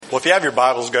Well, if you have your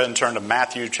Bibles, go ahead and turn to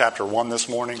Matthew chapter 1 this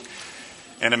morning.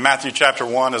 And in Matthew chapter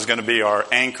 1 is going to be our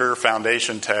anchor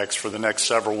foundation text for the next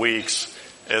several weeks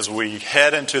as we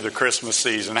head into the Christmas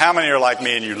season. How many are like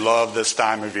me and you love this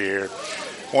time of year?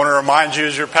 I want to remind you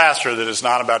as your pastor that it's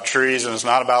not about trees and it's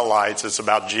not about lights. It's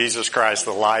about Jesus Christ,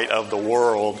 the light of the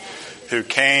world, who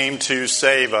came to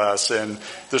save us. And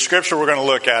the scripture we're going to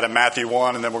look at in Matthew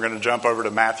 1, and then we're going to jump over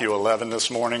to Matthew 11 this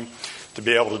morning to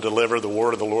be able to deliver the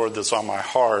word of the Lord that's on my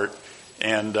heart.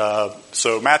 And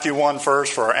so Matthew 1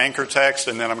 first for our anchor text,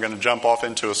 and then I'm going to jump off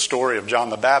into a story of John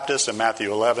the Baptist in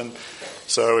Matthew 11.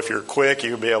 So if you're quick,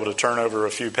 you'll be able to turn over a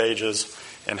few pages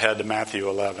and head to Matthew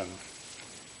 11.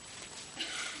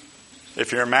 If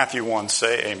you're in Matthew 1,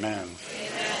 say amen.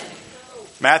 Amen.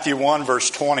 Matthew 1, verse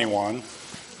 21.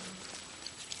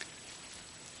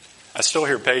 I still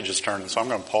hear pages turning, so I'm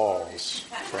going to pause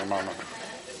for a moment.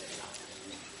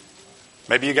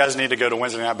 Maybe you guys need to go to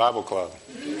Wednesday Night Bible Club.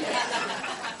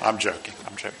 I'm joking.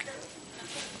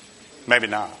 Maybe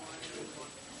not.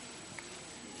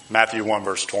 Matthew 1,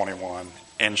 verse 21.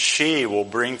 And she will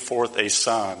bring forth a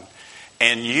son,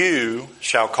 and you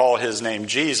shall call his name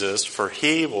Jesus, for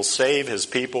he will save his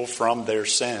people from their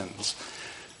sins.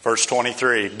 Verse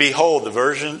 23. Behold, the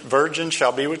virgin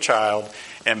shall be with child,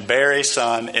 and bear a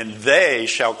son, and they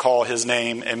shall call his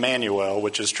name Emmanuel,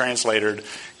 which is translated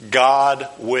God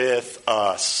with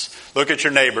us. Look at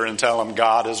your neighbor and tell him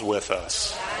God is with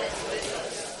us.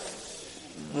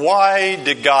 Why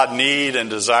did God need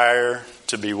and desire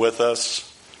to be with us?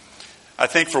 I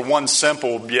think for one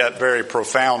simple yet very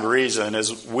profound reason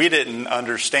is we didn't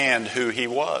understand who he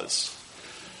was.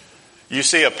 You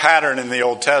see a pattern in the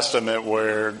Old Testament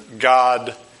where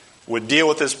God would deal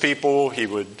with his people, he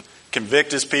would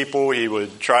convict his people, he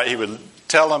would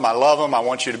tell them, I love them, I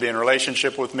want you to be in a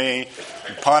relationship with me,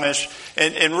 and punish.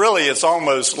 And really it's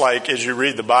almost like as you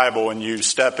read the Bible and you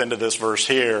step into this verse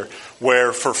here,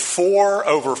 where for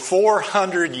over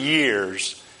 400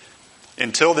 years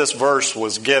until this verse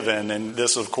was given, and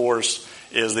this of course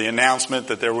is the announcement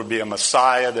that there would be a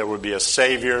Messiah, there would be a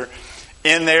Savior.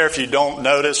 In there, if you don't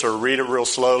notice or read it real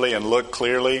slowly and look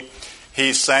clearly,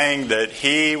 he's saying that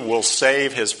he will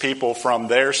save his people from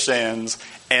their sins,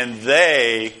 and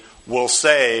they will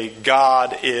say,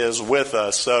 God is with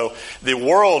us. So the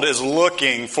world is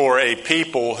looking for a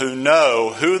people who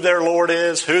know who their Lord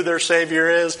is, who their Savior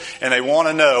is, and they want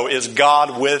to know, is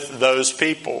God with those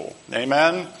people?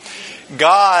 Amen?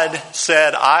 God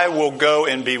said, I will go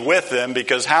and be with them,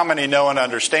 because how many know and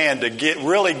understand to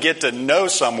really get to know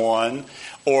someone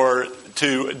or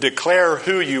to declare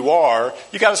who you are,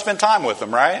 you got to spend time with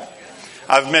them, right?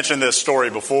 I've mentioned this story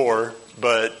before,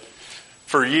 but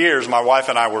for years my wife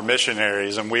and I were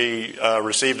missionaries, and we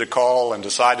received a call and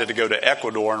decided to go to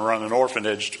Ecuador and run an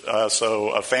orphanage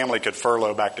so a family could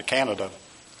furlough back to Canada.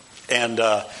 And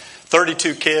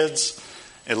 32 kids.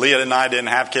 And Leah and I didn't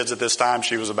have kids at this time.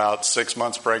 She was about 6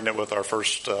 months pregnant with our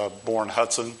first born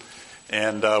Hudson.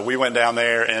 And we went down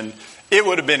there, and it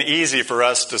would have been easy for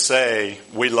us to say,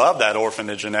 we love that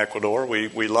orphanage in Ecuador.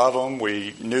 We love them.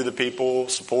 We knew the people,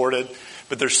 supported.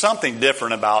 But there's something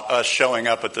different about us showing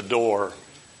up at the door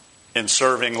and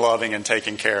serving, loving, and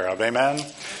taking care of. Amen?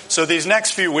 So these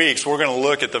next few weeks, we're going to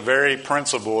look at the very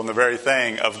principle and the very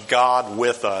thing of God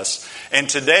with us. And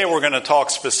today we're going to talk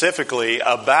specifically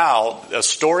about a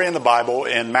story in the Bible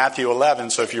in Matthew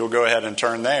 11. So if you'll go ahead and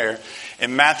turn there.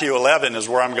 In Matthew 11 is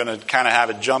where I'm going to kind of have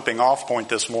a jumping off point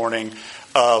this morning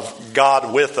of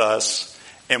God with us.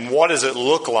 And what does it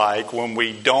look like when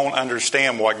we don't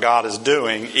understand what God is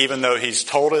doing, even though he's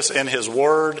told us in his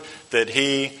word that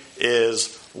he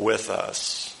is with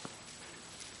us.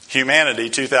 Humanity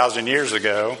 2,000 years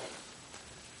ago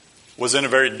was in a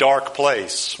very dark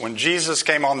place. When Jesus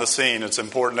came on the scene, it's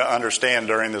important to understand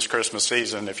during this Christmas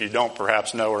season, if you don't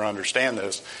perhaps know or understand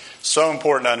this, so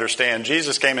important to understand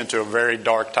Jesus came into a very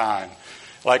dark time.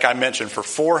 Like I mentioned, for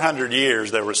 400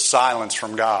 years there was silence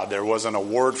from God. There wasn't a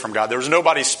word from God. There was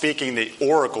nobody speaking the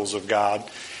oracles of God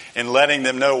and letting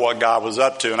them know what God was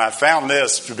up to. And I found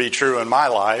this to be true in my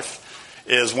life,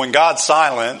 is when God's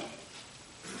silent,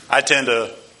 I tend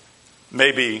to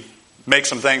maybe make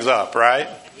some things up, right?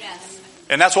 Yes.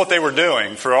 And that's what they were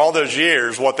doing. For all those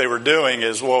years, what they were doing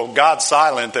is, well, God's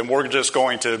silent, then we're just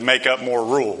going to make up more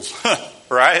rules,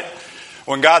 right?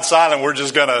 When God's silent, we're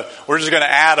just gonna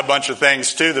add a bunch of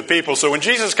things to the people. So when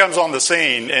Jesus comes on the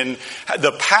scene, and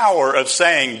the power of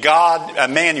saying God,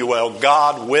 Emmanuel,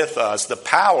 God with us, the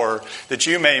power that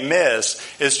you may miss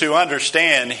is to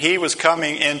understand he was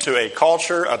coming into a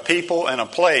culture, a people, and a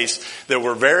place that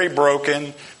were very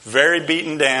broken, very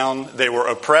beaten down. They were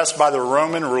oppressed by the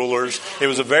Roman rulers. It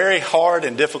was a very hard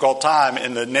and difficult time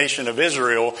in the nation of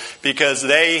Israel because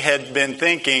they had been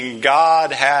thinking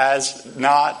God has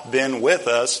not been with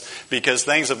us because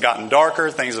things have gotten darker,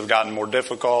 things have gotten more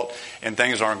difficult, and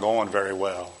things aren't going very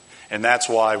well. And that's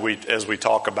why as we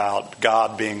talk about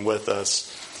God being with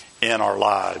us in our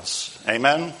lives.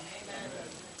 Amen?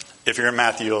 If you're in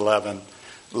Matthew 11,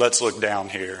 let's look down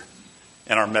here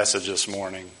in our message this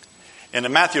morning. And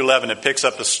in Matthew 11, it picks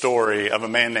up the story of a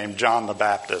man named John the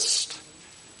Baptist.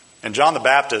 And John the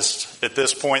Baptist, at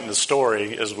this point in the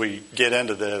story, as we get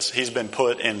into this, he's been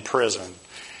put in prison.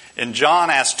 And John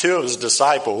asked two of his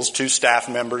disciples, two staff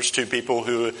members, two people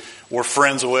who were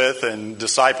friends with and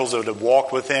disciples that had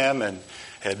walked with him and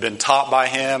had been taught by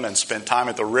him and spent time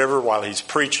at the river while he's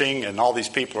preaching, and all these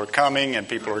people are coming and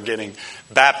people are getting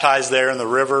baptized there in the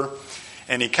river.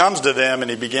 And he comes to them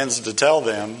and he begins to tell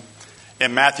them,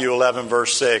 in Matthew 11,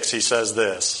 verse 6, he says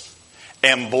this,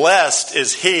 "And blessed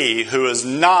is he who is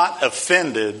not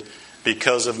offended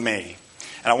because of me."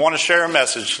 And I want to share a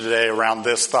message today around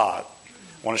this thought.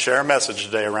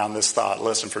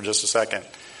 Listen for just a second.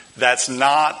 That's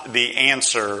not the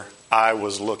answer I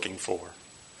was looking for.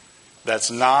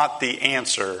 That's not the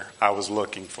answer I was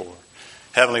looking for.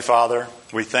 Heavenly Father,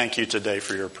 we thank you today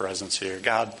for your presence here.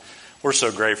 God, we're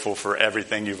so grateful for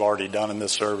everything you've already done in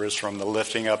this service, from the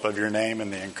lifting up of your name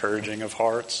and the encouraging of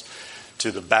hearts,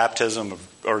 to the baptism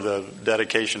or the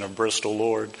dedication of Bristol,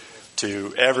 Lord,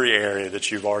 to every area that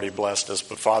you've already blessed us.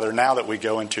 But Father, now that we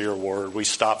go into your word, we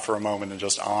stop for a moment and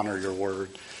just honor your word,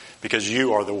 because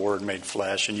you are the word made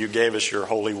flesh, and you gave us your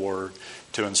holy word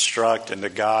to instruct and to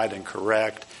guide and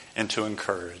correct and to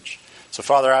encourage. So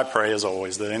Father, I pray as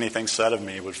always that anything said of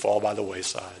me would fall by the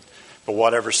wayside. But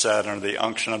whatever said under the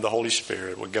unction of the Holy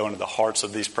Spirit would go into the hearts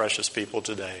of these precious people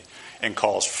today and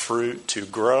cause fruit to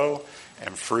grow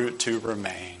and fruit to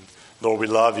remain. Lord, we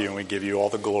love you and we give you all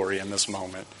the glory in this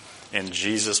moment. In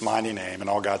Jesus' mighty name. And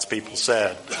all God's people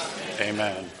said,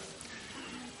 Amen.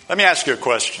 Let me ask you a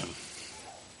question.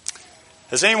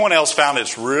 Has anyone else found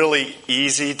it's really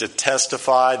easy to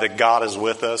testify that God is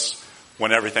with us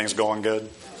when everything's going good?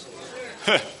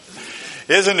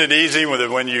 Isn't it easy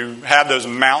when you have those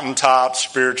mountaintop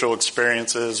spiritual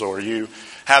experiences, or you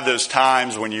have those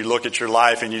times when you look at your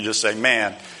life and you just say,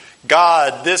 man,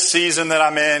 God, this season that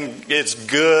I'm in, it's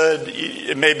good.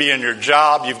 It may be in your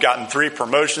job. You've gotten 3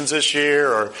 promotions this year,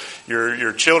 or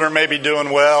your children may be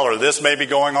doing well, or this may be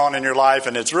going on in your life.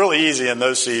 And it's really easy in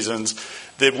those seasons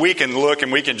that we can look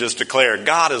and we can just declare,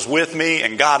 God is with me,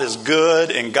 and God is good,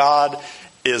 and God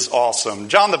is awesome.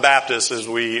 John the Baptist, as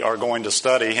we are going to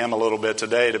study him a little bit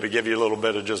today, to give you a little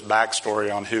bit of just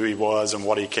backstory on who he was and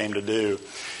what he came to do,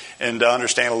 and to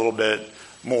understand a little bit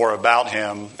more about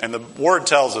him. And the word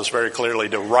tells us very clearly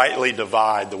to rightly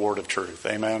divide the word of truth.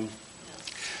 Amen.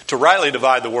 To rightly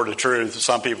divide the word of truth,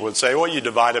 some people would say, well, you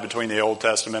divide it between the Old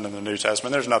Testament and the New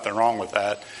Testament. There's nothing wrong with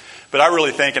that. But I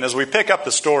really think, and as we pick up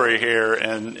the story here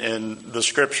in the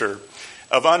scripture,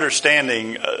 of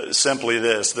understanding simply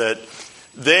this, that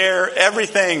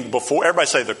everything before, everybody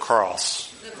say the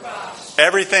cross. The cross.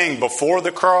 Everything before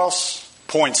the cross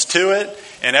points to it,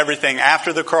 and everything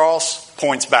after the cross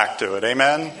points back to it.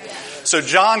 Amen? Yes. So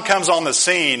John comes on the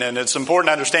scene, and it's important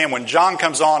to understand when John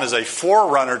comes on as a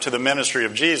forerunner to the ministry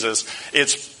of Jesus,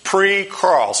 it's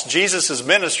pre-cross. Jesus'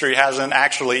 ministry hasn't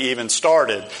actually even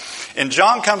started. And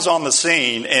John comes on the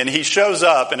scene, and he shows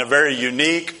up in a very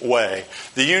unique way.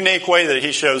 The unique way that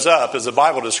he shows up, as the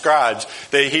Bible describes,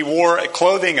 that he wore a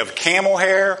clothing of camel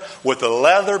hair with a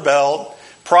leather belt,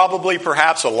 probably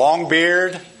perhaps a long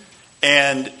beard,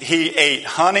 and he ate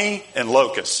honey and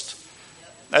locust.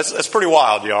 That's pretty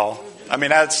wild, y'all. I mean,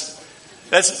 that's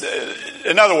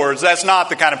in other words, that's not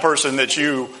the kind of person that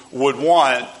you would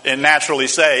want and naturally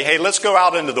say, hey, let's go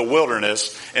out into the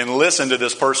wilderness and listen to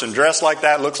this person dressed like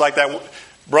that, looks like that.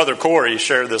 Brother Corey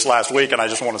shared this last week, and I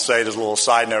just want to say it as a little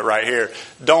side note right here.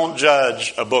 Don't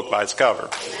judge a book by its cover.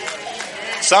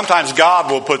 Sometimes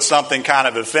God will put something kind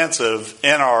of offensive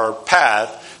in our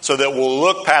path so that we'll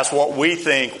look past what we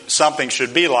think something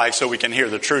should be like so we can hear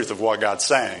the truth of what God's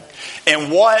saying.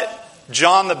 And what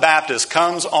John the Baptist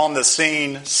comes on the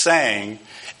scene saying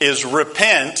is,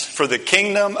 repent, for the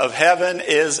kingdom of heaven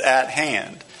is at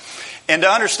hand. And to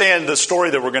understand the story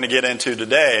that we're going to get into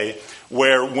today,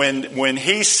 where when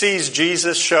he sees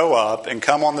Jesus show up and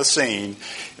come on the scene,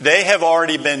 they have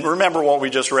already been, remember what we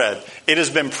just read, it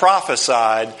has been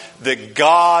prophesied that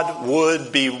God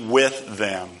would be with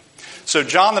them. So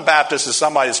John the Baptist is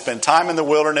somebody who spent time in the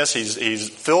wilderness. He's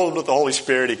filled with the Holy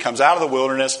Spirit. He comes out of the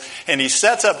wilderness and he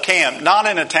sets up camp, not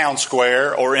in a town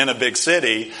square or in a big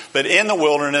city, but in the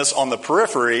wilderness on the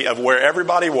periphery of where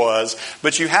everybody was.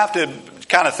 But you have to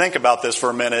kind of think about this for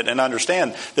a minute and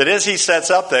understand that as he sets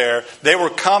up there, they were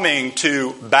coming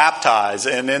to baptize.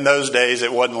 And in those days,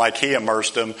 it wasn't like he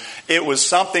immersed them. It was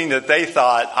something that they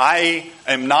thought, I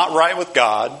am not right with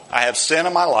God. I have sin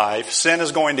in my life. Sin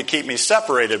is going to keep me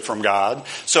separated from God.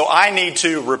 So I need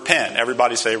to repent.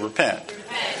 Everybody say repent.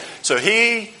 So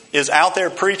he is out there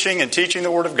preaching and teaching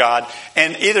the Word of God.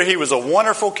 And either he was a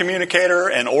wonderful communicator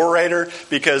and orator,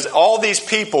 because all these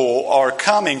people are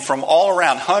coming from all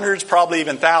around, hundreds, probably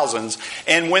even thousands.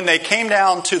 And when they came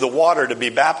down to the water to be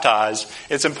baptized,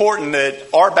 it's important that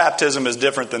our baptism is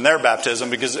different than their baptism,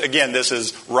 because again, this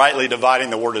is rightly dividing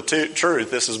the word of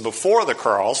truth. This is before the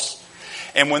cross.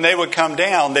 And when they would come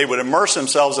down, they would immerse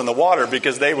themselves in the water,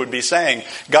 because they would be saying,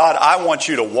 God, I want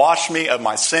you to wash me of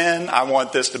my sin. I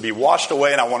want this to be washed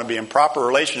away, and I want to be in proper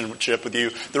relationship with you.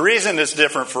 The reason it's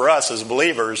different for us as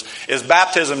believers is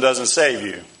baptism doesn't save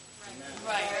you.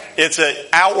 It's an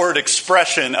outward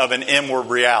expression of an inward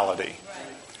reality.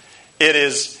 It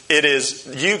is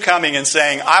you coming and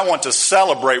saying, I want to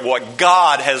celebrate what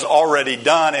God has already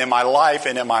done in my life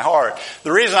and in my heart.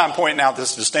 The reason I'm pointing out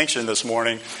this distinction this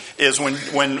morning is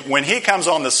when he comes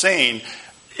on the scene,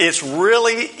 it's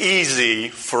really easy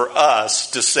for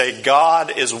us to say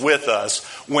God is with us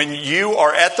when you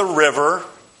are at the river.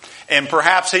 And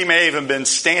perhaps he may even been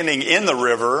standing in the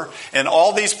river, and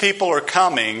all these people are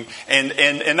coming. And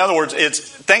in other words,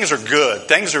 things are good,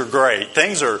 things are great,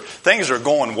 things are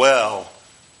going well.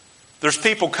 There's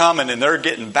people coming, and they're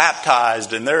getting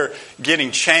baptized, and they're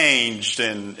getting changed,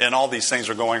 and all these things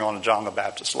are going on in John the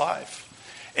Baptist's life.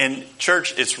 And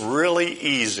church, it's really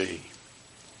easy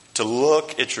to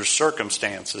look at your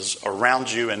circumstances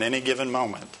around you in any given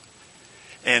moment.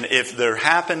 And if there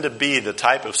happened to be the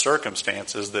type of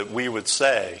circumstances that we would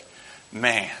say,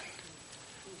 man,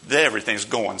 everything's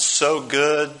going so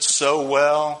good, so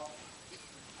well.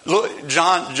 Look,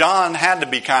 John had to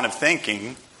be kind of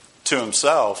thinking to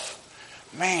himself,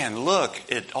 man, look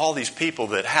at all these people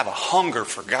that have a hunger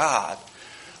for God.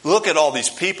 Look at all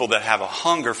these people that have a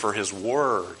hunger for His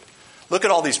Word. Look at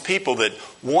all these people that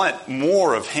want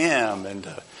more of Him and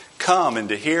to come and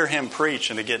to hear Him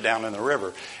preach and to get down in the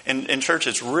river. And in church,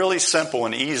 it's really simple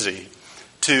and easy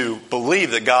to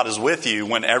believe that God is with you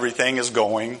when everything is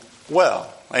going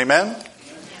well. Amen?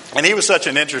 And he was such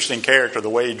an interesting character, the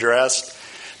way he dressed.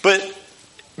 But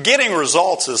getting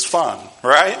results is fun,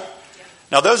 right?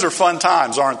 Now, those are fun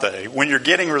times, aren't they? When you're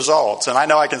getting results. And I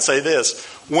know I can say this.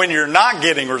 When you're not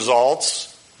getting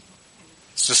results,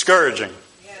 it's discouraging.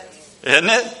 Isn't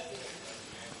it?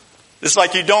 It's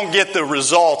like you don't get the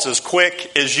results as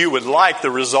quick as you would like the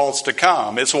results to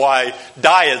come. It's why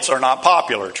diets are not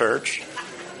popular, church.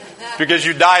 Because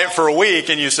you diet for a week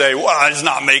and you say, well, it's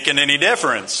not making any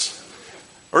difference.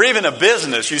 Or even a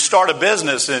business. You start a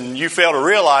business and you fail to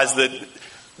realize that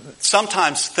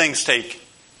sometimes things take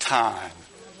time.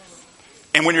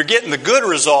 And when you're getting the good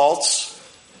results,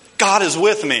 God is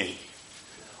with me.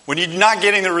 When you're not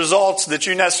getting the results that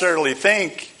you necessarily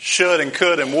think should and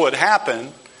could and would happen,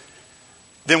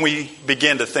 then we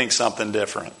begin to think something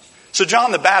different. So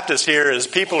John the Baptist here, as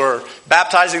people are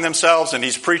baptizing themselves and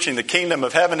he's preaching the kingdom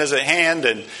of heaven is at hand.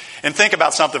 And think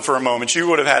about something for a moment. You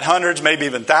would have had hundreds, maybe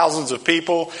even thousands of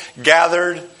people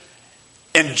gathered.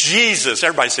 And Jesus,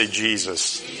 everybody say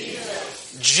Jesus.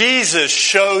 Jesus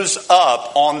shows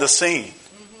up on the scene.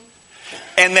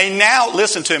 And they now,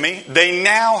 listen to me, they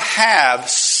now have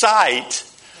sight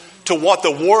to what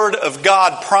the Word of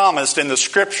God promised in the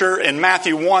Scripture in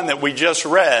Matthew 1 that we just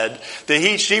read,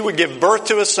 that she would give birth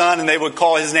to a son and they would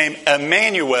call his name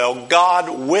Emmanuel,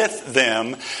 God with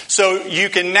them. So you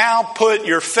can now put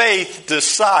your faith to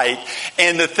sight.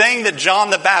 And the thing that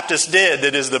John the Baptist did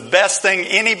that is the best thing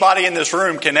anybody in this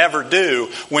room can ever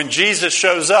do when Jesus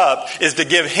shows up is to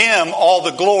give Him all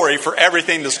the glory for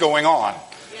everything that's going on.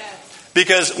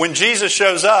 Because when Jesus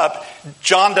shows up,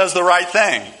 John does the right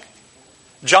thing.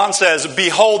 John says,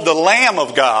 behold the Lamb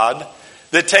of God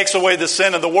that takes away the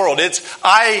sin of the world. It's,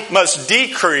 I must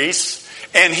decrease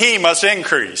and He must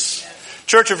increase.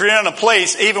 Church, if you're in a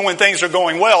place, even when things are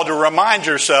going well, to remind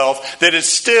yourself that it's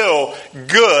still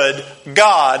good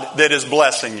God that is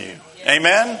blessing you.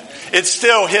 Amen? It's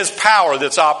still His power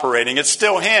that's operating. It's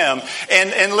still Him.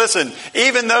 And listen,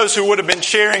 even those who would have been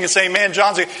cheering and saying, man,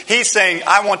 He's saying,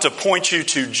 I want to point you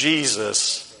to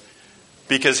Jesus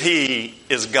because He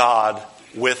is God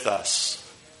with us.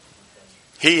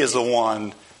 He is the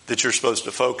one that you're supposed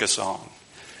to focus on.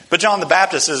 But John the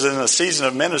Baptist is in a season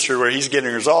of ministry where he's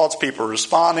getting results, people are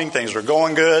responding, things are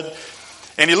going good.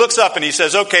 And he looks up and he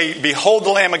says, okay, behold the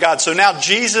Lamb of God. So now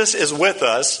Jesus is with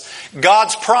us.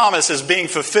 God's promise is being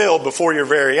fulfilled before your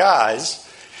very eyes.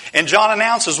 And John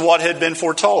announces what had been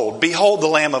foretold. Behold, the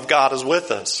Lamb of God is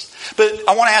with us. But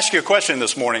I want to ask you a question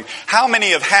this morning. How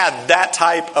many have had that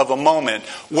type of a moment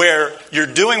where you're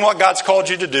doing what God's called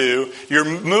you to do, you're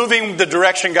moving the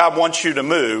direction God wants you to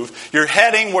move, you're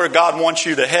heading where God wants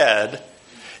you to head,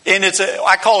 and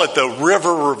I call it the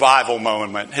river revival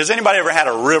moment. Has anybody ever had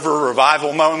a river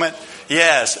revival moment?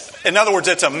 Yes. In other words,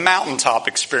 it's a mountaintop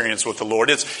experience with the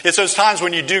Lord. It's those times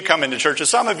when you do come into church. And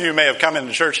some of you may have come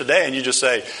into church today and you just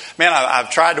say, man, I've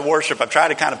tried to worship. I've tried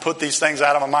to kind of put these things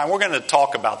out of my mind. We're going to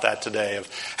talk about that today. Of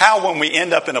how when we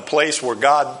end up in a place where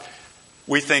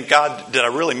we think, God, did I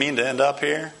really mean to end up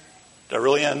here? Did I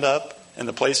really end up in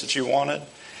the place that you wanted?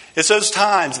 It's those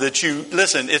times that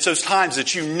it's those times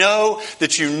that you know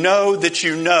that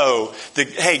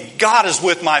hey, God is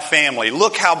with my family.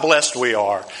 Look how blessed we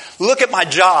are. Look at my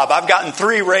job. I've gotten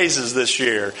 3 raises this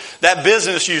year. That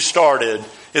business you started,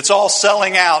 it's all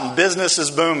selling out and business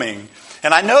is booming.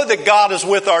 And I know that God is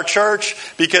with our church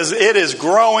because it is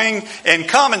growing, and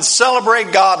come and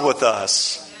celebrate God with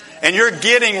us. And you're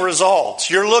getting results.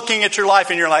 You're looking at your life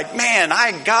and you're like, man,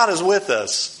 God is with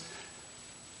us.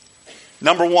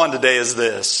 Number 1 today is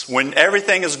this. When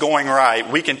everything is going right,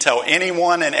 we can tell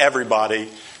anyone and everybody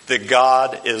that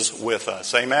God is with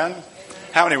us. Amen?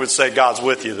 How many would say God's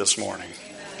with you this morning?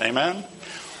 Amen?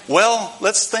 Well,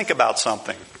 let's think about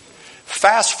something.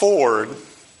 Fast forward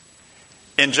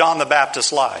in John the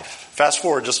Baptist's life. Fast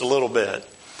forward just a little bit.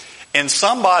 And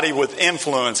somebody with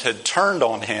influence had turned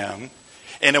on him,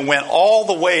 and it went all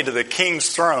the way to the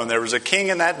king's throne. There was a king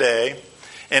in that day.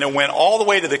 And it went all the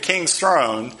way to the king's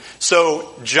throne.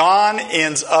 So John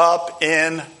ends up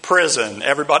in prison.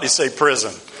 Everybody say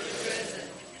prison.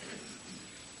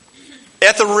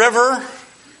 At the river,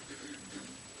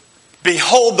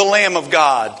 behold the Lamb of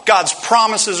God. God's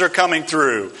promises are coming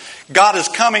through. God is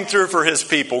coming through for His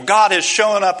people. God is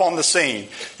showing up on the scene.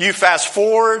 You fast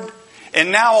forward,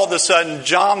 and now all of a sudden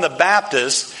John the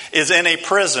Baptist is in a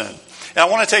prison. And I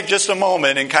want to take just a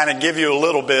moment and kind of give you a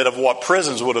little bit of what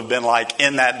prisons would have been like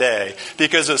in that day.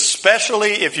 Because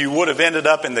especially if you would have ended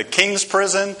up in the king's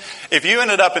prison, if you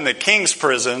ended up in the king's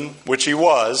prison, which he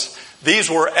was, these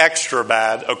were extra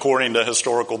bad according to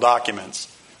historical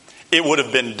documents. It would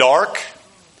have been dark.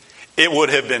 It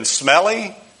would have been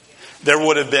smelly. There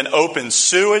would have been open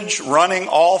sewage running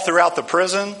all throughout the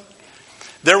prison.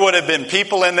 There would have been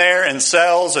people in there in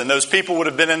cells, and those people would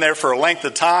have been in there for a length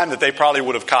of time that they probably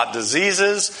would have caught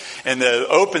diseases, and the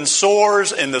open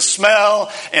sores, and the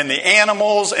smell, and the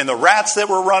animals, and the rats that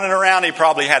were running around. He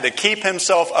probably had to keep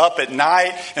himself up at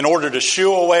night in order to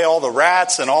shoo away all the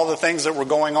rats and all the things that were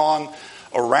going on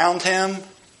around him.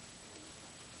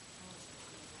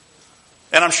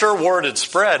 And I'm sure word had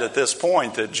spread at this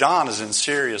point that John is in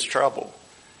serious trouble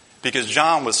because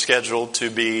John was scheduled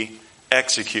to be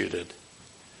executed.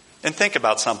 And think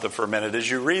about something for a minute. As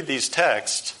you read these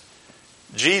texts,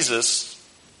 Jesus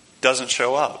doesn't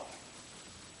show up.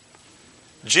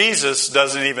 Jesus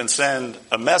doesn't even send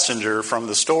a messenger from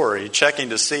the story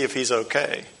checking to see if he's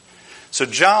okay. So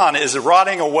John is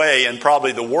rotting away in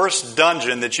probably the worst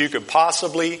dungeon that you could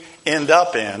possibly end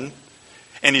up in.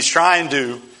 And he's trying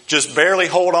to just barely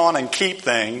hold on and keep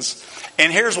things.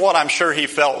 And here's what I'm sure he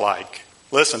felt like.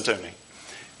 Listen to me.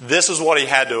 This is what he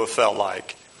had to have felt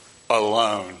like.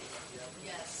 Alone.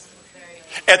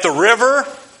 At the river,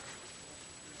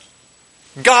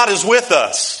 God is with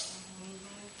us.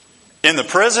 In the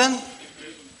prison,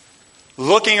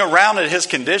 looking around at his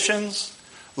conditions,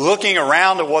 looking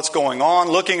around at what's going on,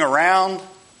 looking around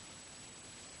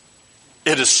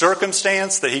at his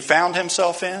circumstance that he found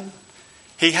himself in,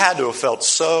 he had to have felt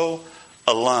so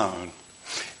alone.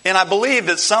 And I believe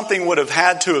that something would have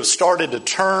had to have started to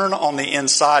turn on the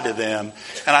inside of them.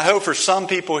 And I hope for some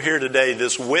people here today,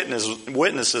 this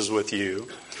witnesses with you.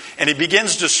 And he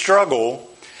begins to struggle,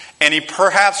 and he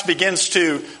perhaps begins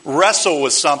to wrestle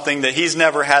with something that he's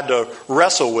never had to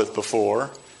wrestle with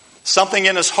before. Something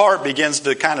in his heart begins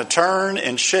to kind of turn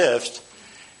and shift.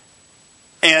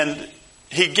 And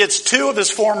he gets 2 of his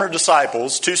former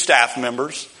disciples, 2 staff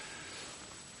members,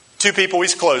 2 people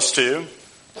he's close to.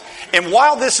 And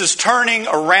while this is turning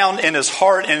around in his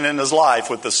heart and in his life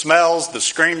with the smells, the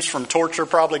screams from torture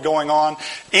probably going on,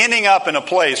 ending up in a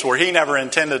place where he never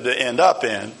intended to end up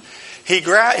in,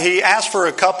 he asked for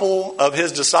a couple of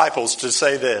his disciples to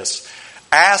say this: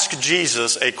 ask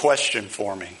Jesus a question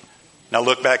for me. Now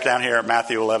look back down here at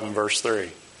Matthew 11, verse 3.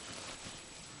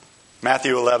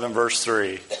 Matthew 11, verse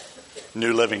 3.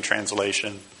 New Living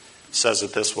Translation says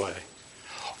it this way.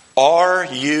 Are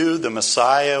you the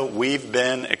Messiah we've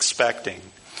been expecting?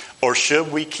 Or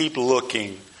should we keep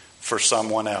looking for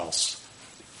someone else?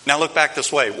 Now look back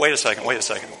this way. Wait a second.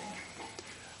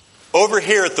 Over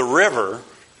here at the river,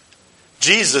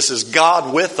 Jesus is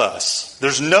God with us.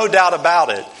 There's no doubt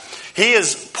about it. He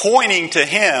is pointing to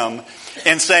Him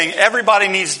and saying everybody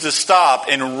needs to stop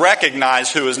and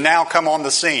recognize who has now come on the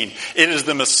scene. It is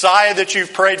the Messiah that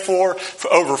you've prayed for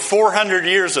over 400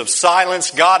 years of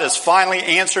silence. God has finally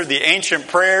answered the ancient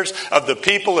prayers of the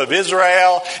people of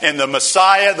Israel. And the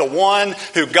Messiah, the one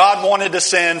who God wanted to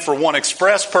send for one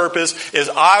express purpose, is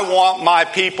I want my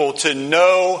people to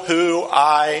know who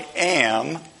I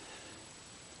am.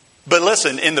 But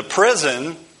listen, in the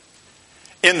prison,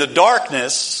 in the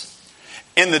darkness,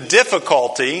 in the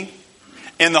difficulty,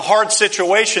 in the hard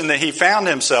situation that he found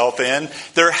himself in,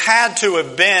 there had to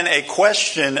have been a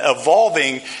question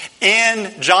evolving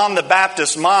in John the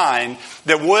Baptist's mind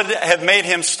that would have made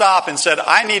him stop and said,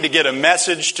 I need to get a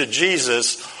message to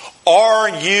Jesus. Are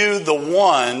you the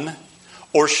one,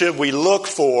 or should we look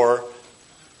for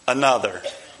another?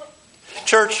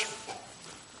 Church,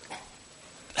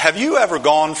 have you ever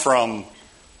gone from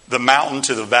the mountain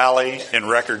to the valley in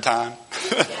record time?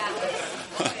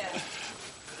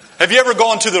 Have you ever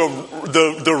gone to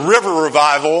the river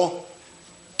revival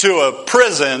to a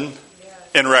prison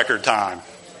in record time?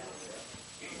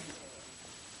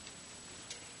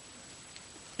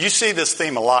 You see this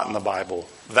theme a lot in the Bible.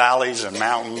 Valleys and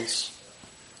mountains.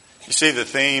 You see the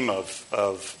theme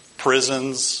of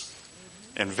prisons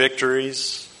and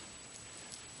victories.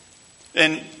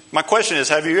 And my question is,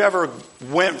 have you ever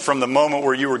went from the moment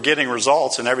where you were getting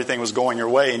results and everything was going your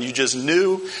way and you just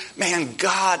knew, man,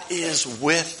 God is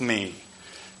with me,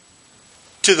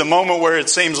 to the moment where it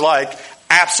seems like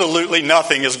absolutely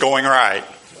nothing is going right?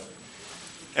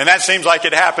 And that seems like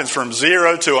it happens from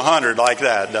 0 to 100 like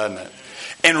that, doesn't it?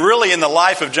 And really in the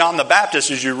life of John the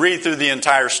Baptist, as you read through the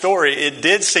entire story, it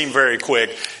did seem very quick.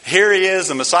 Here he is,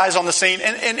 the Messiah's on the scene.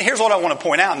 And here's what I want to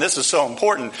point out, and this is so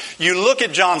important. You look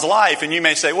at John's life and you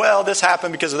may say, well, this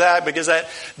happened because of that, because that.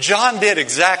 John did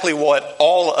exactly what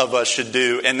all of us should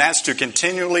do, and that's to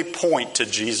continually point to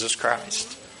Jesus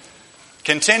Christ.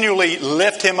 Continually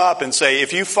lift him up and say,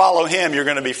 if you follow him, you're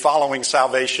going to be following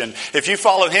salvation. If you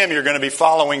follow him, you're going to be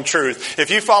following truth.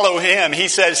 If you follow him, he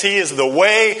says he is the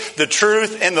way, the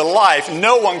truth, and the life.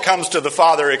 No one comes to the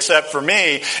Father except for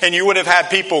me. And you would have had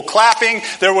people clapping.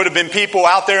 There would have been people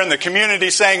out there in the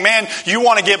community saying, man, you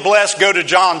want to get blessed, go to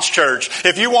John's church.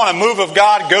 If you want a move of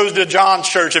God, go to John's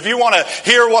church. If you want to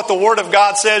hear what the Word of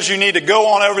God says, you need to go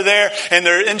on over there.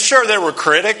 And sure, there were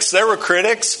critics.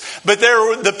 But there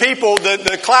were the people,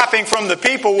 the clapping from the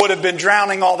people would have been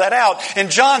drowning all that out.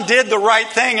 And John did the right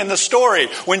thing in the story.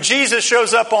 When Jesus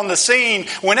shows up on the scene,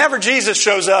 whenever Jesus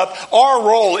shows up, our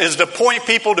role is to point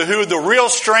people to who the real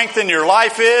strength in your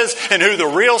life is and who the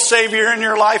real Savior in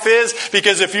your life is.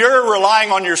 Because if you're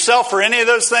relying on yourself for any of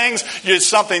those things, it's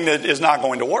something that is not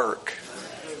going to work.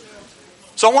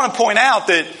 So I want to point out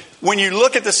that when you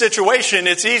look at the situation,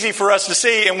 it's easy for us to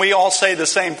see, and we all say the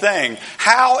same thing.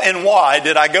 How and why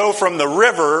did I go from the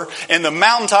river and the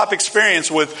mountaintop experience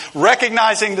with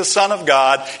recognizing the Son of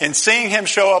God and seeing him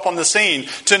show up on the scene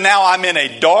to now I'm in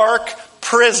a dark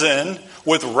prison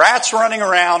with rats running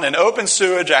around and open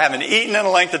sewage I haven't eaten in a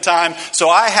length of time? So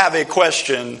I have a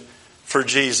question for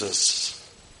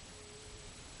Jesus.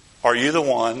 Are you the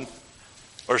one,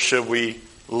 or should we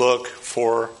look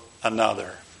for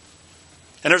another?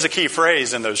 And there's a key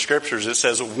phrase in those scriptures. It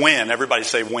says when. Everybody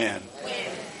say when.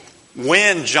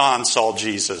 When John saw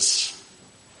Jesus.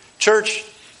 Church,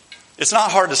 it's not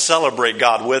hard to celebrate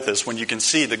God with us when you can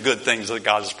see the good things that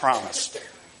God has promised.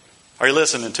 Are you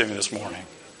listening to me this morning?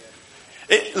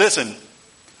 Listen,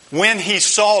 when he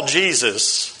saw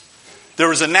Jesus, there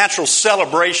was a natural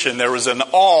celebration. There was an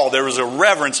awe. There was a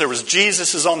reverence. There was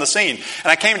Jesus is on the scene. And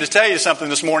I came to tell you something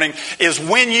this morning is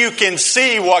when you can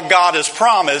see what God has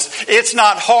promised, it's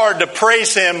not hard to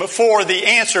praise him for the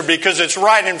answer because it's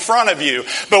right in front of you.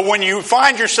 But when you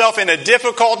find yourself in a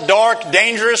difficult, dark,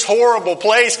 dangerous, horrible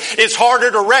place, it's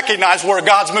harder to recognize where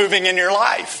God's moving in your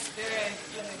life.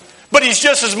 But he's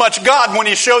just as much God when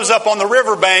he shows up on the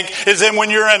riverbank as in when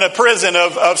you're in a prison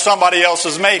of somebody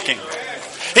else's making.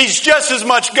 He's just as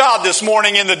much God this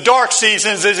morning in the dark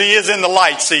seasons as he is in the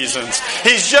light seasons.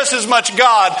 He's just as much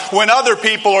God when other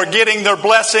people are getting their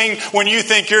blessing when you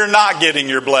think you're not getting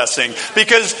your blessing.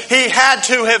 Because he had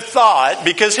to have thought,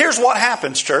 because here's what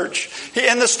happens, church.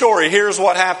 In the story, here's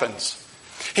what happens.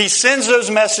 He sends those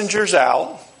messengers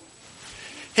out.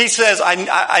 He says,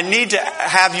 I need to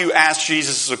have you ask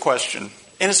Jesus a question.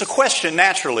 And it's a question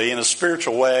naturally in a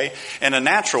spiritual way and a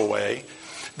natural way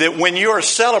that when you are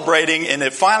celebrating and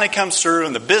it finally comes through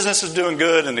and the business is doing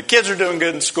good and the kids are doing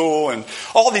good in school and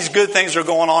all these good things are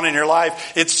going on in your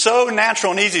life, it's so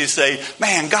natural and easy to say,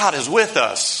 man, God is with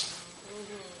us.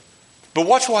 But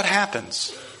watch what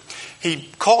happens. He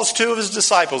calls 2 of his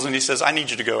disciples and he says, I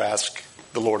need you to go ask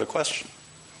the Lord a question.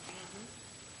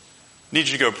 I need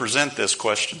you to go present this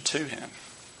question to him.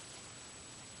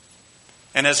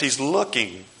 And as he's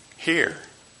looking here,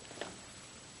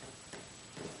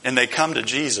 and they come to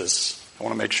Jesus, I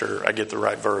want to make sure I get the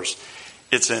right verse.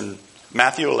 It's in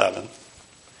Matthew 11,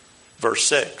 verse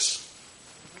 6.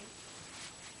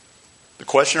 The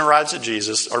question arrives at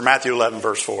Jesus, or Matthew 11,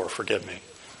 verse 4, forgive me.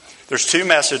 There's 2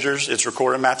 messengers. It's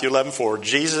recorded in Matthew 11, 4.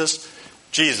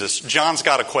 Jesus, John's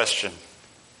got a question.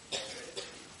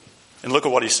 And look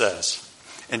at what he says.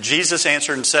 And Jesus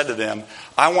answered and said to them,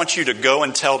 I want you to go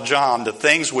and tell John the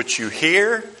things which you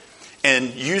hear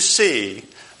and you see.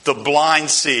 The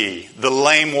blind see, the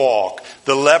lame walk,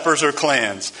 the lepers are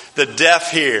cleansed, the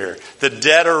deaf hear, the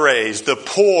dead are raised, the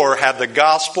poor have the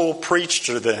gospel preached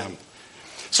to them.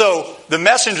 So the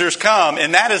messengers come,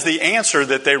 and that is the answer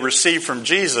that they receive from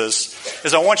Jesus,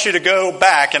 is I want you to go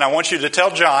back and I want you to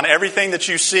tell John everything that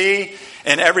you see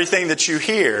and everything that you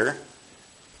hear,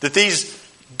 that these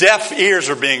deaf ears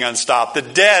are being unstopped. The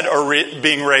dead are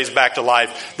being raised back to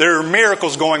life. There are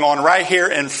miracles going on right here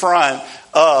in front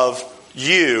of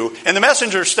you. And the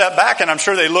messengers stepped back, and I'm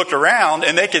sure they looked around,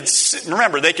 and they could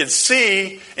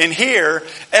see and hear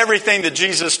everything that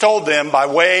Jesus told them by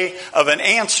way of an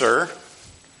answer.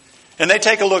 And they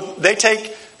take a look, they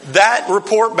take that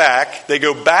report back, they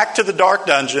go back to the dark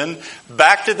dungeon,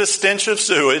 back to the stench of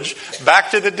sewage,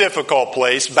 back to the difficult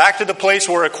place, back to the place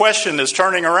where a question is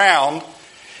turning around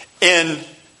in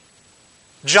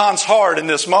John's heart in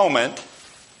this moment.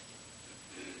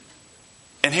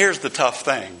 And here's the tough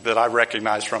thing that I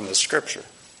recognize from this scripture.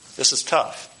 This is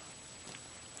tough.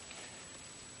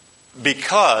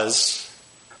 Because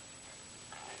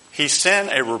he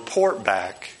sent a report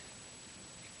back,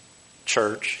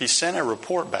 church, he sent a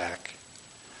report back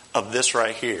of this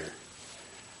right here.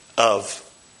 Of,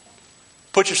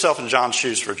 put yourself in John's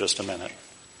shoes for just a minute.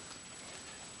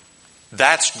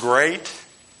 That's great,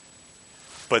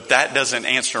 but that doesn't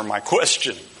answer my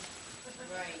question.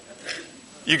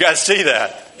 You guys see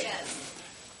that? Yes.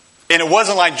 And it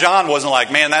wasn't like John wasn't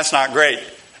like, man, that's not great.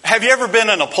 Have you ever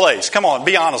been in a place, come on,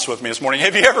 be honest with me this morning.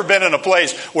 Have you ever been in a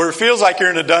place where it feels like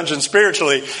you're in a dungeon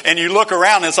spiritually and you look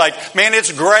around and it's like, man,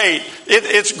 it's great.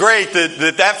 It's great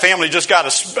that family just got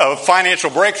a financial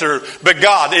breakthrough, but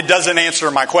God, it doesn't answer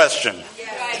my question.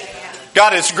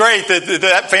 God, it's great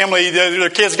that family, their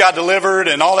kids got delivered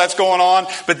and all that's going on,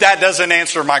 but that doesn't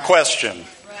answer my question.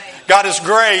 God, it's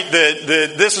great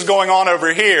that this is going on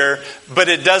over here, but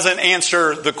it doesn't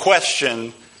answer the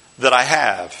question that I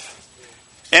have.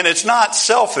 And it's not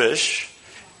selfish.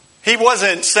 He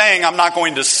wasn't saying I'm not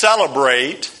going to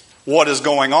celebrate what is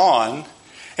going on.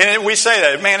 And we say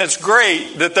that, man, it's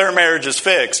great that their marriage is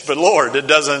fixed, but Lord, it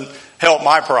doesn't help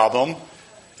my problem.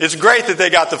 It's great that they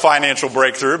got the financial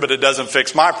breakthrough, but it doesn't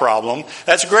fix my problem.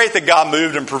 That's great that God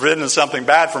moved and prevented something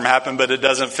bad from happening, but it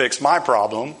doesn't fix my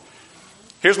problem.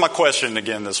 Here's my question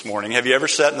again this morning. Have you ever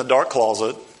sat in the dark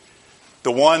closet?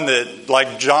 The one that,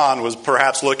 like John, was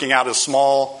perhaps looking out a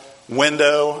small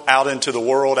window out into the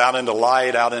world, out into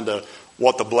light, out into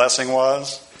what the blessing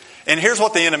was. And here's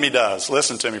what the enemy does.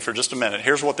 Listen to me for just a minute.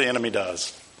 Here's what the enemy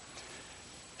does.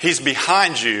 He's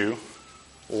behind you,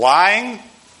 lying,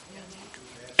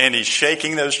 and he's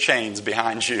shaking those chains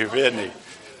behind you, isn't he?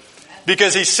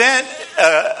 Because he sent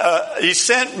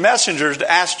messengers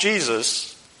to ask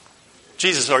Jesus,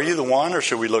 are you the one, or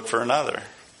should we look for another?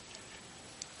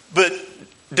 But it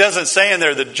doesn't say in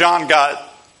there that John got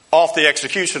off the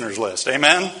executioner's list.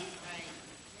 Amen?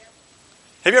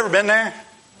 Have you ever been there?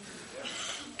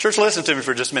 Church, listen to me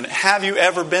for just a minute. Have you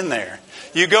ever been there?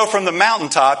 You go from the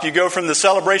mountaintop, you go from the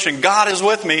celebration, God is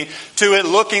with me, to it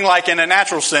looking like in a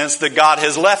natural sense that God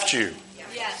has left you.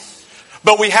 Yes.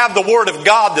 But we have the Word of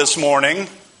God this morning.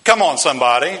 Come on,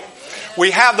 somebody.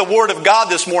 We have the Word of God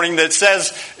this morning that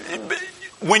says,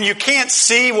 when you can't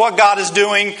see what God is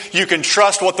doing, you can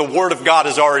trust what the Word of God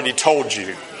has already told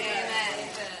you.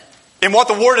 And what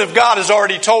the Word of God has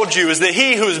already told you is that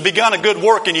He who has begun a good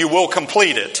work in you will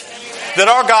complete it. That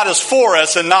our God is for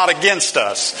us and not against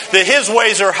us. That His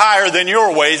ways are higher than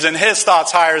your ways and His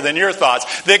thoughts higher than your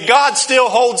thoughts. That God still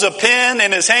holds a pen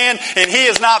in His hand and He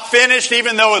is not finished,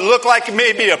 even though it looked like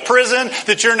maybe a prison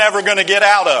that you're never going to get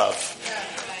out of.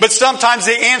 But sometimes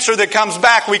the answer that comes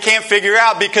back we can't figure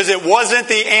out because it wasn't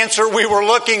the answer we were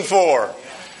looking for.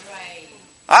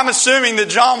 I'm assuming that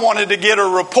John wanted to get a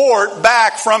report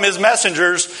back from his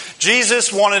messengers.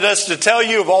 Jesus wanted us to tell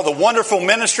you of all the wonderful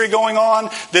ministry going on,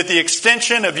 that the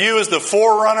extension of you as the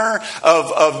forerunner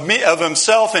of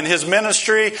himself and his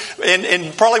ministry,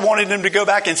 and probably wanted him to go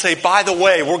back and say, by the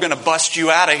way, we're going to bust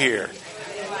you out of here.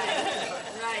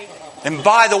 And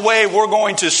by the way, we're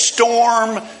going to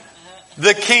storm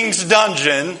the king's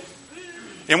dungeon,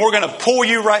 and we're going to pull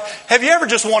you right. Have you ever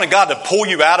just wanted God to pull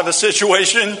you out of a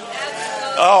situation?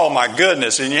 Oh my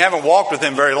goodness. And you haven't walked with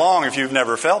him very long if you've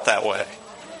never felt that way.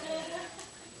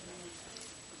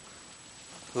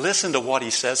 Listen to what he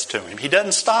says to him. He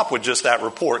doesn't stop with just that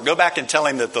report. Go back and tell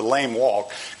him that the lame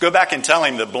walk. Go back and tell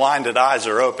him that blinded eyes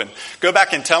are open. Go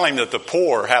back and tell him that the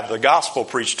poor have the gospel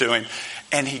preached to him.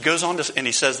 And he goes on to, and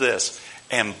he says this,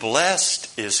 and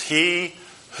blessed is he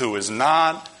who is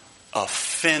not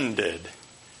offended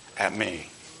at me.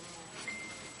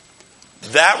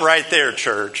 That right there,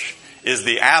 church, is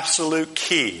the absolute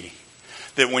key.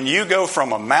 That when you go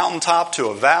from a mountaintop to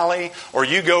a valley, or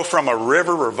you go from a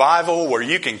river revival where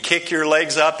you can kick your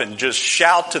legs up and just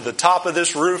shout to the top of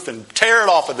this roof and tear it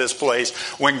off of this place,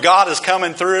 when God is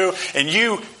coming through and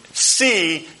you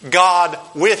see God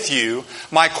with you,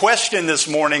 my question this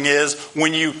morning is,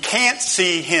 when you can't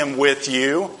see him with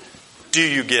you, do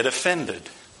you get offended?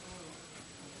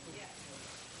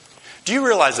 Do you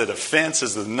realize that offense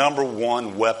is the number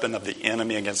one weapon of the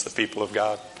enemy against the people of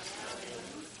God?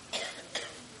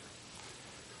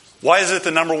 Why is it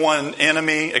the number one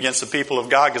enemy against the people of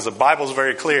God? Because the Bible is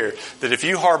very clear that if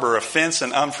you harbor offense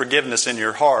and unforgiveness in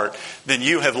your heart, then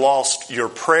you have lost your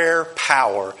prayer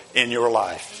power in your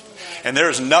life. And there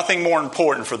is nothing more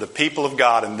important for the people of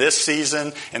God in this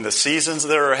season and the seasons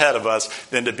that are ahead of us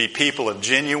than to be people of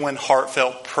genuine,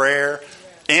 heartfelt prayer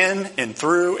in and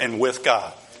through and with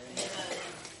God.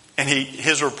 And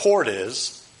his report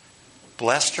is,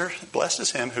 blessed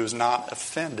is him who is not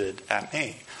offended at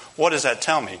me. What does that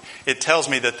tell me? It tells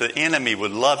me that the enemy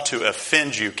would love to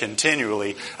offend you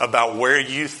continually about where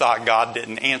you thought God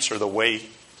didn't answer the way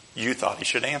you thought he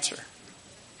should answer.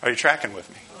 Are you tracking with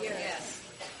me? Yes.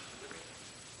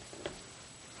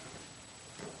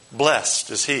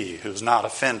 Blessed is he who is not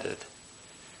offended.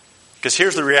 Because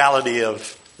here's the reality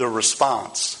of the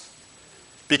response.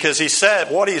 Because he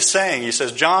said, what he's saying, he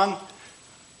says, John,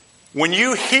 when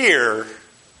you hear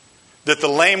that the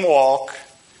lame walk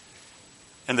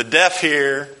and the deaf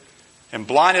hear and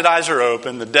blinded eyes are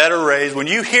open, the dead are raised, when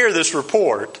you hear this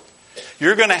report,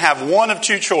 you're going to have one of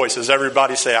two choices.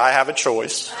 Everybody say, I have a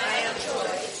choice. I have a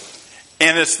choice.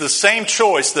 And it's the same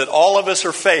choice that all of us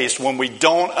are faced when we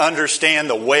don't understand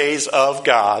the ways of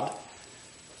God.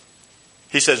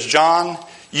 He says, John,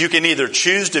 you can either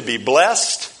choose to be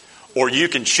blessed or you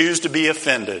can choose to be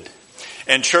offended.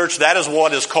 And church, that is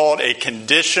what is called a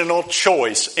conditional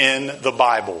choice in the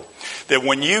Bible. That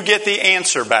when you get the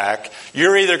answer back,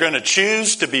 you're either going to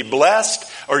choose to be blessed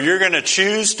or you're going to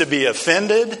choose to be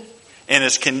offended, and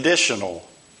it's conditional.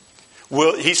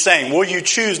 He's saying, will you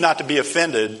choose not to be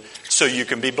offended so you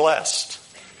can be blessed?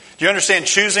 Do you understand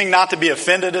choosing not to be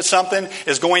offended at something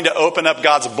is going to open up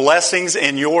God's blessings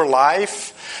in your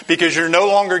life? Because you're no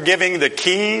longer giving the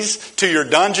keys to your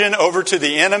dungeon over to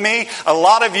the enemy. A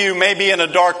lot of you may be in a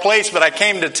dark place, but I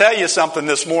came to tell you something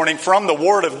this morning from the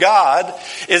Word of God,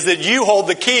 is that you hold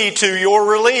the key to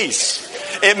your release.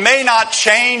 It may not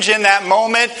change in that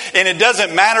moment, and it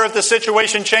doesn't matter if the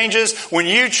situation changes. When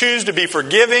you choose to be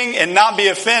forgiving and not be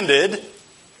offended,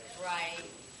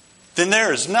 then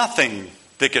there is nothing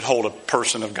that could hold a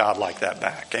person of God like that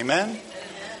back. Amen?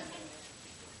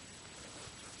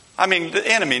 I mean, the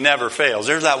enemy never fails.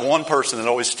 There's that one person that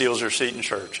always steals your seat in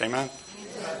church. Amen?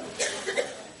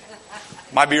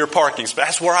 Might be your parking spot.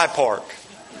 That's where I park.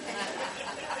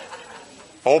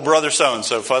 Old brother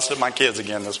so-and-so fussed at my kids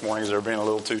again this morning because they were being a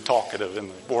little too talkative in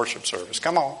the worship service.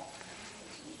 Come on.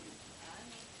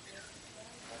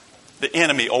 The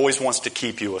enemy always wants to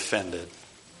keep you offended.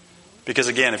 Because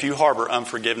again, if you harbor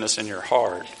unforgiveness in your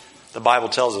heart, the Bible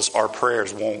tells us our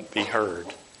prayers won't be heard.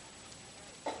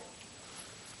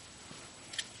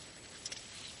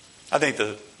 I think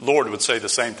the Lord would say the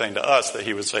same thing to us that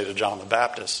he would say to John the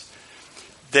Baptist.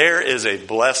 There is a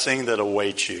blessing that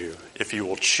awaits you if you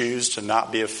will choose to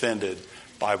not be offended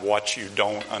by what you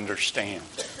don't understand.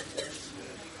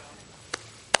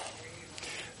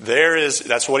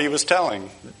 That's what he was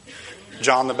telling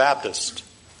John the Baptist.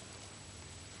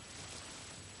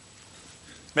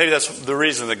 Maybe that's the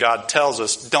reason that God tells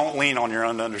us, don't lean on your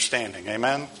own understanding.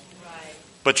 Amen? Right.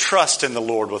 But trust in the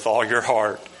Lord with all your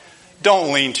heart.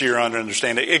 Don't lean to your own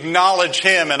understanding. Acknowledge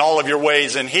him in all of your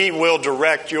ways, and he will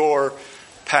direct your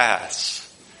paths.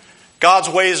 God's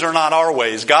ways are not our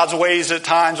ways. God's ways at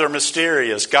times are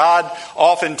mysterious. God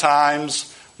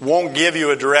oftentimes won't give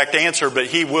you a direct answer, but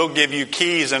He will give you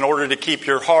keys in order to keep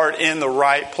your heart in the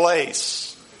right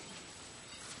place.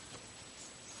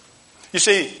 You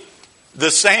see,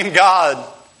 the same God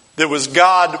that was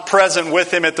God present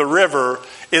with him at the river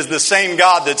is the same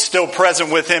God that's still present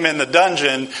with him in the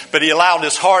dungeon, but He allowed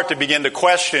his heart to begin to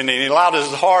question, and He allowed his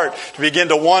heart to begin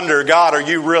to wonder, God, are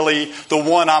you really the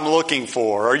one I'm looking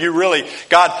for? Are you really,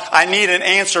 God, I need an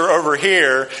answer over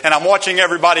here, and I'm watching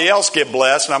everybody else get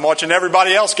blessed, and I'm watching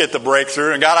everybody else get the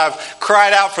breakthrough, and God, I've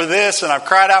cried out for this, and I've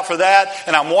cried out for that,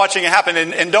 and I'm watching it happen,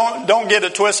 and don't get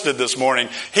it twisted this morning.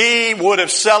 He would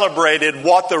have celebrated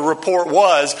what the report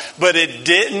was, but it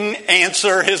didn't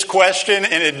answer his question,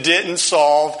 and it didn't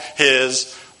solve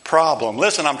his problem.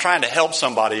 Listen, I'm trying to help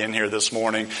somebody in here this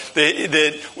morning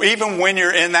that even when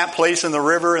you're in that place in the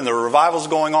river and the revival's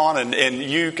going on and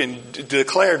you can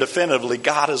declare definitively,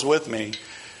 God is with me.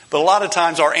 But a lot of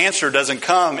times our answer doesn't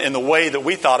come in the way that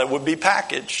we thought it would be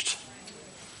packaged.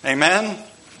 Amen?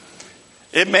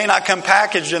 It may not come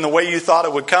packaged in the way you thought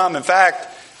it would come. In fact,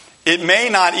 it may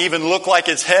not even look like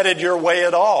it's headed your way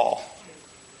at all.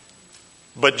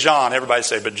 But John, everybody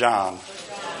say, but John.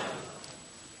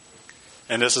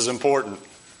 And this is important.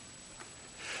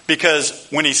 Because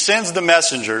when he sends the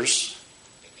messengers,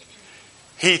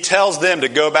 he tells them to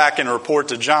go back and report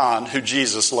to John, who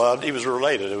Jesus loved. He was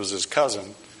related. It was his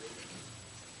cousin.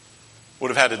 Would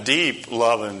have had a deep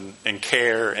love and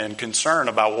care and concern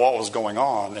about what was going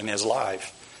on in his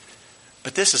life.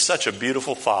 But this is such a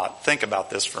beautiful thought. Think about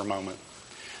this for a moment.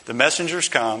 The messengers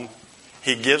come.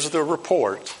 He gives the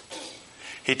report.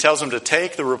 He tells them to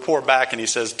take the report back, and he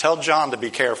says, tell John to be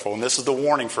careful. And this is the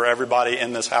warning for everybody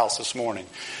in this house this morning.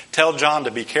 Tell John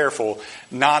to be careful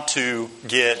not to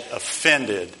get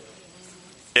offended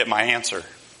at my answer.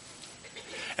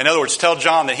 In other words, tell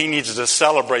John that he needs to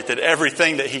celebrate that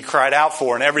everything that he cried out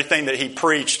for and everything that he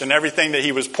preached and everything that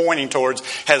he was pointing towards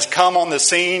has come on the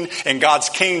scene, and God's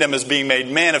kingdom is being made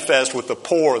manifest with the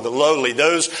poor, the lowly,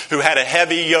 those who had a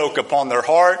heavy yoke upon their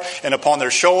heart and upon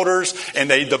their shoulders, and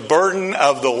the burden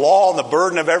of the law and the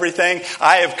burden of everything.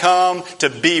 I have come to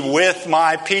be with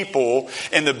my people.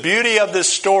 And the beauty of this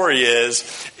story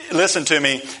is, listen to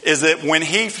me, is that when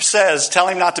he says, tell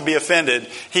him not to be offended,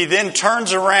 he then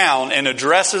turns around and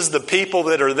addresses the people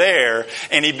that are there,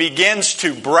 and he begins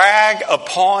to brag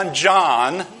upon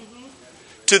John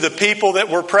to the people that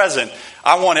were present.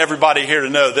 I want everybody here to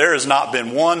know there has not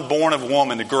been one born of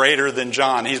woman greater than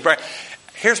John.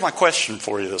 Here's my question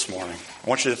for you this morning. I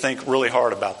want you to think really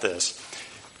hard about this.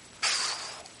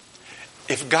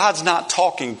 If God's not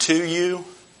talking to you,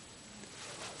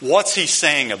 what's He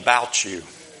saying about you?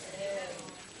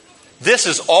 This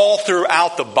is all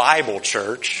throughout the Bible,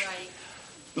 church.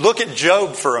 Look at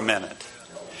Job for a minute.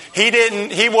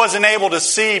 He wasn't able to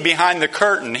see behind the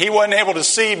curtain. He wasn't able to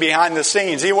see behind the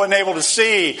scenes. He wasn't able to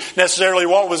see necessarily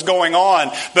what was going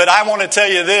on. But I want to tell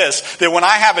you this, that when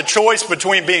I have a choice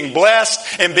between being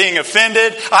blessed and being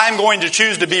offended, I'm going to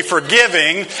choose to be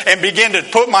forgiving and begin to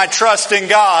put my trust in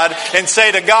God and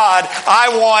say to God,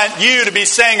 I want you to be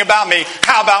saying about me,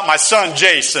 how about my son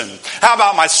Jason? How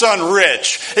about my son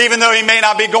Rich? Even though he may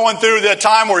not be going through the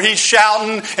time where he's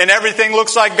shouting and everything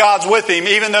looks like God's with him,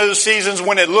 even those seasons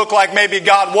when it looked like maybe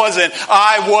God wasn't,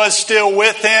 I was still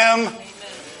with him,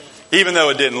 even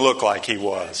though it didn't look like He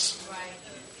was.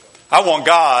 I want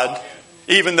God,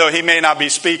 even though He may not be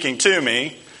speaking to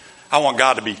me, I want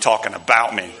God to be talking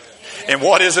about me. And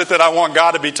what is it that I want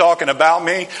God to be talking about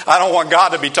me? I don't want God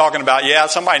to be talking about,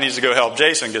 somebody needs to go help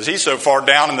Jason because he's so far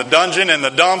down in the dungeon, in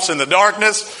the dumps, in the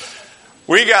darkness.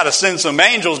 We got to send some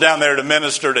angels down there to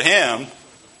minister to him.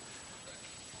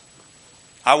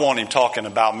 I want Him talking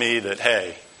about me that,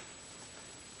 hey,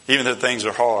 even though things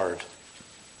are hard,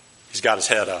 He's got His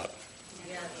head up.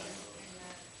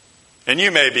 And you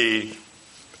may be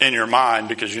in your mind,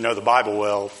 because you know the Bible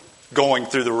well, going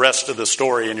through the rest of the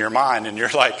story in your mind, and you're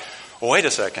like, well, wait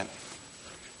a second.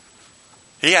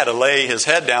 He had to lay his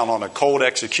head down on a cold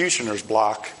executioner's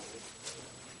block.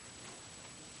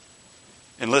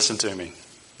 And listen to me.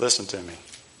 Listen to me.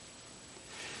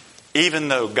 Even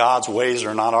though God's ways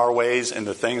are not our ways and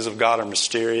the things of God are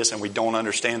mysterious and we don't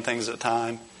understand things at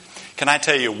time, can I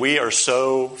tell you, we are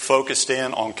so focused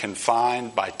in on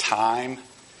confined by time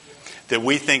that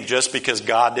we think just because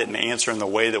God didn't answer in the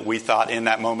way that we thought in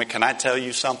that moment. Can I tell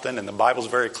you something? And the Bible's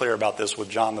very clear about this with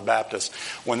John the Baptist.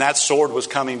 When that sword was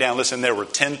coming down, listen, there were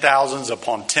 10,000s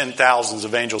upon 10,000s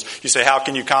of angels. You say, how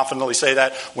can you confidently say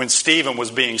that? When Stephen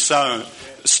was being stoned,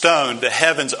 the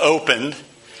heavens opened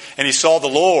and he saw the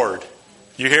Lord.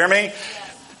 You hear me?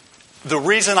 The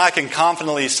reason I can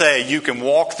confidently say you can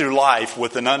walk through life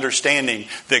with an understanding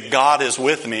that God is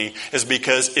with me is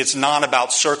because it's not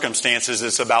about circumstances.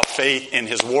 It's about faith in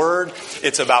His Word.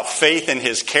 It's about faith in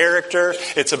His character.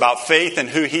 It's about faith in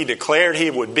who He declared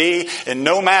He would be. And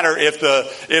no matter if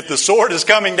the sword is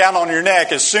coming down on your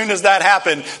neck, as soon as that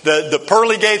happened, the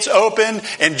pearly gates opened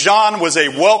and John was a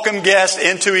welcome guest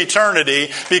into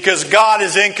eternity because God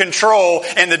is in control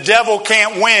and the devil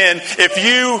can't win if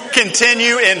you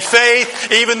continue in faith.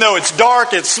 Even though it's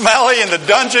dark, it's smelly, and the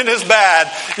dungeon is bad,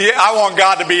 I want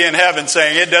God to be in heaven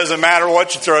saying, it doesn't matter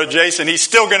what you throw at Jason, he's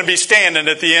still going to be standing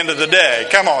at the end of the day.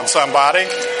 Come on, somebody.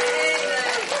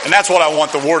 And that's what I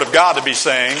want the Word of God to be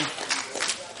saying.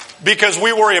 Because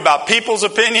we worry about people's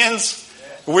opinions.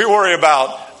 We worry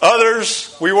about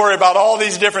others. We worry about all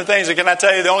these different things. And can I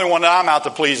tell you, the only one that I'm out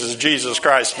to please is Jesus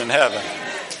Christ in heaven.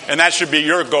 And that should be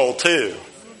your goal too.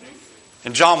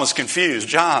 And John was confused.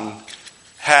 John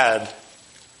had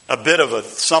a bit of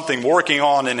something working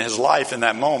on in his life in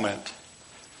that moment.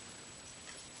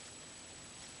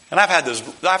 And I've had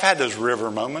those river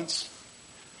moments.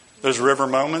 Those river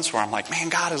moments where I'm like, man,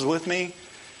 God is with me.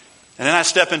 And then I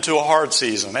step into a hard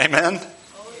season. Amen?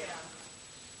 Oh, yeah.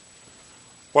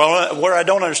 Well, where I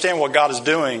don't understand what God is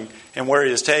doing and where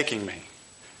He is taking me.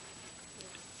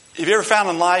 Have you ever found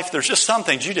in life there's just some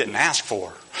things you didn't ask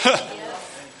for?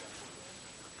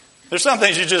 There's some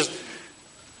things you just...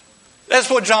 That's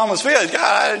what John was feeling.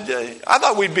 God, I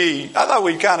thought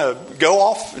we'd kind of go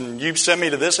off and you'd send me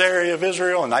to this area of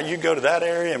Israel and you go to that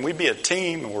area and we'd be a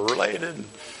team and we're related. And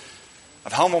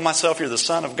I've humbled myself. You're the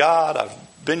Son of God. I've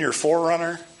been your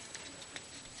forerunner.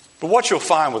 But what you'll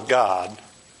find with God,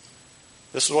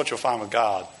 this is what you'll find with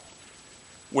God.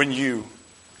 When you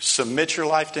submit your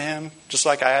life to Him, just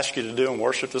like I asked you to do in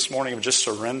worship this morning, of just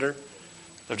surrender,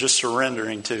 of just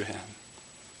surrendering to Him.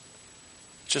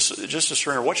 Just to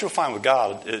surrender. What you'll find with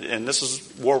God, and this is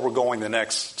where we're going the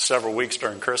next several weeks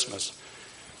during Christmas,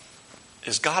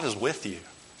 is God is with you.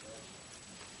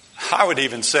 I would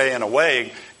even say, in a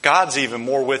way, God's even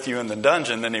more with you in the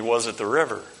dungeon than He was at the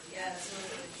river.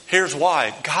 Here's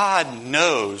why. God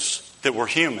knows that we're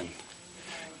human.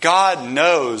 God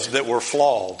knows that we're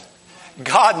flawed.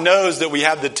 God knows that we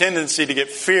have the tendency to get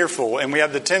fearful and we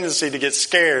have the tendency to get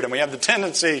scared and we have the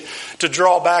tendency to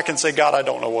draw back and say, God, I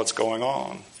don't know what's going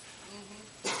on.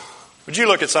 Would you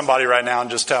look at somebody right now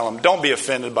and just tell them, don't be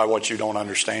offended by what you don't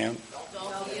understand.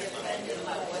 Don't be offended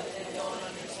by what you don't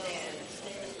understand.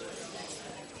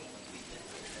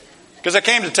 Because I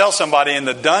came to tell somebody in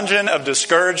the dungeon of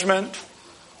discouragement,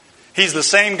 He's the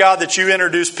same God that you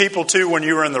introduced people to when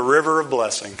you were in the river of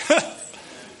blessing.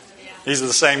 He's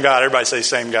the same God. Everybody say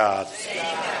same God. Same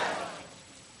God.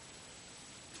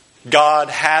 God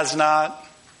has not,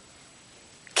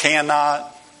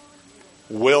 cannot,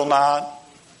 will not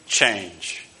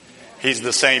change. He's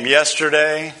the same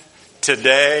yesterday,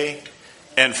 today,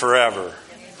 and forever.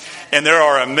 And there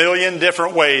are a million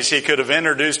different ways He could have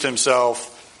introduced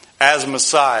Himself as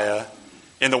Messiah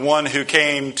in the one who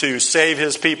came to save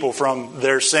His people from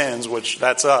their sins, which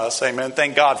that's us. Amen.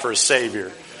 Thank God for a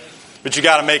Savior. But you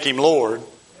got to make Him Lord.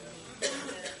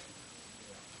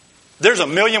 There's a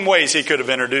million ways He could have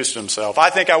introduced Himself.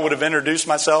 I think I would have introduced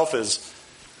myself as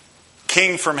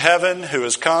King from heaven who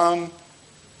has come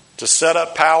to set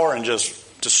up power and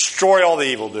just destroy all the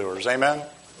evildoers. Amen?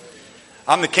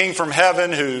 I'm the King from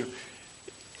heaven who...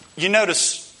 You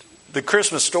notice the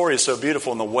Christmas story is so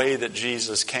beautiful in the way that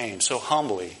Jesus came. So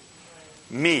humbly,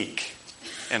 meek,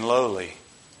 and lowly.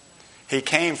 He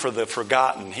came for the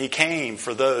forgotten. He came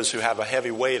for those who have a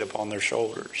heavy weight upon their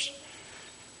shoulders.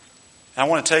 And I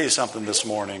want to tell you something this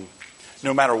morning.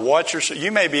 No matter what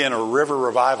you may be in a river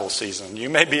revival season. You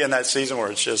may be in that season where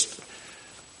it's just,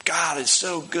 God is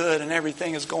so good and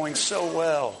everything is going so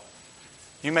well.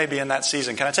 You may be in that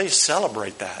season. Can I tell you,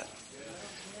 celebrate that.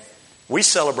 We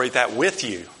celebrate that with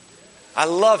you. I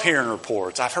love hearing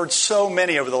reports. I've heard so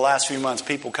many over the last few months,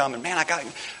 people come and, man,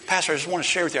 Pastor, I just want to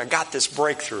share with you, I got this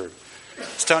breakthrough. I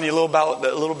was telling you a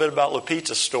little bit about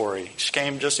Lupita's story. She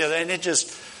came just the other day, and it just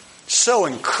so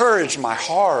encouraged my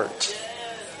heart.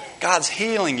 God's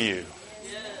healing you.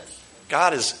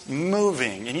 God is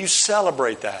moving, and you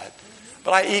celebrate that.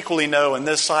 But I equally know in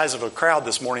this size of a crowd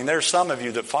this morning, there's some of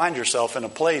you that find yourself in a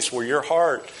place where your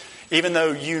heart, even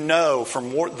though you know from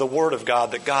the Word of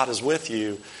God that God is with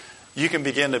you, you can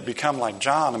begin to become like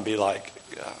John and be like,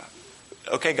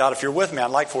 okay, God, if you're with me,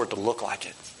 I'd like for it to look like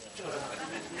it.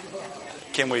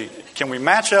 Can we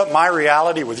match up my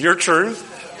reality with your truth?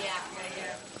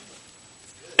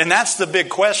 And that's the big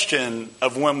question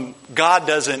of when God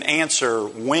doesn't answer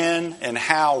when and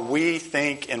how we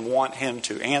think and want Him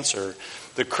to answer.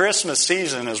 The Christmas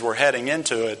season, as we're heading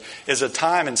into it, is a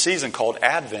time and season called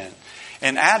Advent.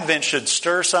 And Advent should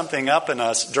stir something up in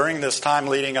us during this time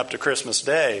leading up to Christmas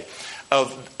Day.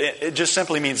 It just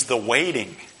simply means the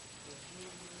waiting.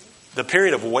 The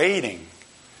period of waiting.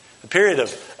 The period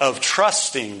of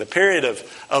trusting. The period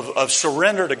of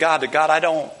surrender to God. That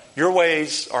God, your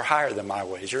ways are higher than my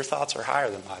ways. Your thoughts are higher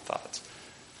than my thoughts.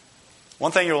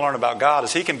 One thing you'll learn about God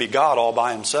is He can be God all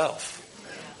by Himself.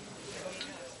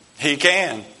 He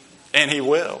can, and He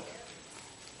will.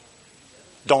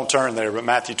 Don't turn there, but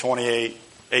Matthew 28,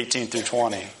 18 through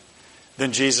 20.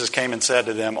 Then Jesus came and said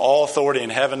to them, all authority in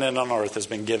heaven and on earth has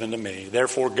been given to me.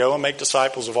 Therefore go and make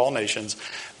disciples of all nations,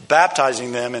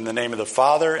 baptizing them in the name of the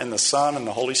Father and the Son and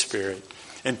the Holy Spirit,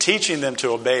 and teaching them to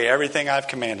obey everything I've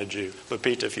commanded you.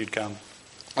 Lupita, if you'd come.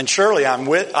 And surely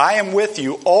I am with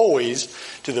you always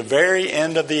to the very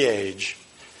end of the age.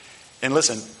 And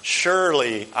listen,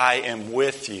 surely I am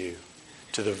with you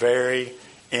to the very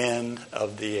end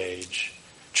of the age.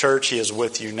 Church, He is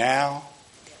with you now.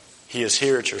 He is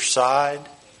here at your side.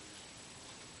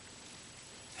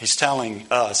 He's telling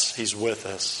us He's with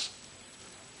us.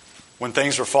 When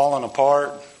things are falling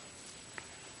apart,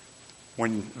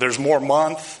 when there's more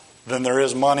month than there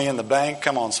is money in the bank,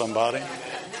 come on somebody.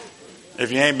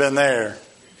 If you ain't been there.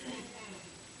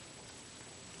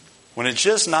 When it's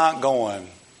just not going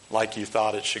like you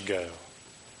thought it should go.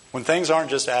 When things aren't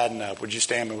just adding up, would you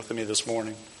stand with me this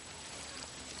morning?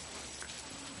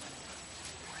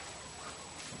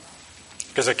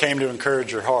 Because I came to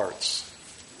encourage your hearts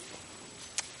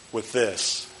with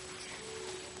this.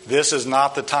 This is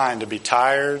not the time to be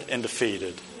tired and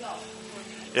defeated.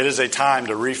 It is a time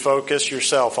to refocus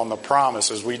yourself on the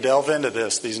promise as we delve into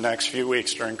these next few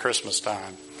weeks during Christmas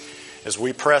time. As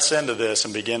we press into this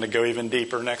and begin to go even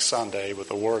deeper next Sunday with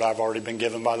the word I've already been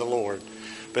given by the Lord.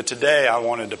 But today I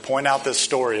wanted to point out this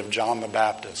story of John the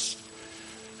Baptist,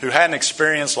 who had an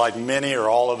experience like many or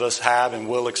all of us have and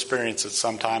will experience at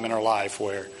some time in our life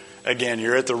where, again,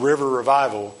 you're at the river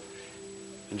revival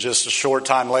and just a short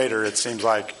time later it seems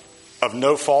like of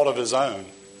no fault of his own.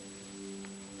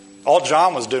 All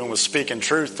John was doing was speaking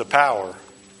truth to power.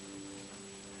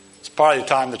 It's probably the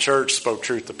time the church spoke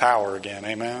truth to power again.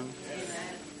 Amen?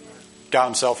 Got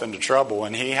himself into trouble,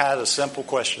 and he had a simple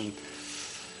question.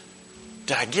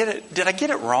 Did I get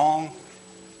it wrong?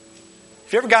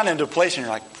 Have you ever gotten into a place and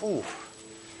you're like, ooh,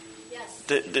 Yes.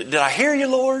 did I hear you,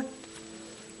 Lord?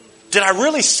 Did I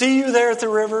really see you there at the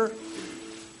river?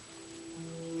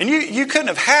 And you couldn't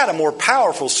have had a more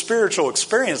powerful spiritual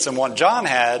experience than what John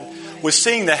had with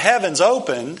seeing the heavens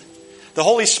opened, the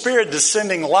Holy Spirit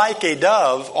descending like a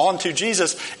dove onto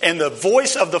Jesus, and the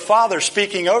voice of the Father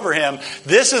speaking over him.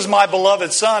 This is my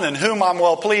beloved Son in whom I'm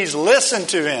well pleased. Listen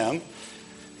to him.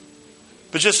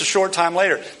 But just a short time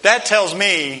later, that tells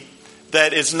me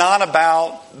that it's not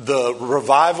about the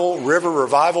river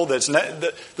revival.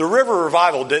 The river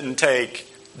revival didn't take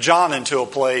John into a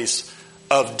place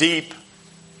of deep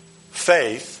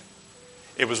faith.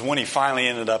 It was when he finally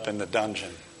ended up in the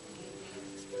dungeon.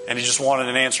 And he just wanted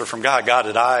an answer from God. God,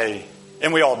 did I...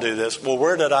 And we all do this. Well,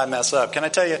 where did I mess up? Can I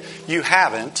tell you? You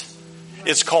haven't.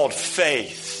 It's called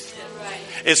faith.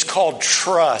 It's called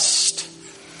trust.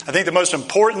 I think the most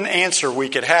important answer we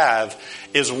could have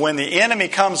is when the enemy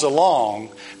comes along,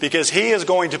 because he is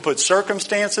going to put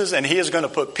circumstances and he is going to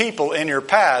put people in your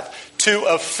path to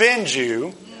offend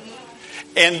you.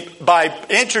 And by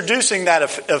introducing that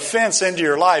offense into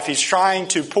your life, he's trying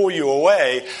to pull you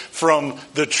away from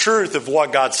the truth of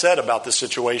what God said about the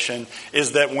situation,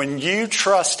 is that when you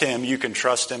trust him, you can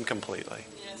trust him completely.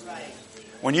 That's right.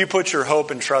 When you put your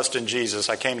hope and trust in Jesus,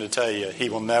 I came to tell you, he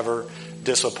will never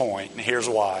disappoint. And here's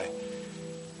why.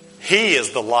 He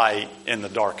is the light in the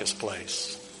darkest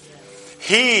place.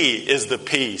 He is the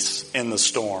peace in the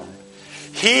storm.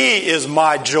 He is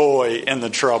my joy in the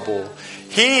trouble.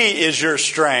 He is your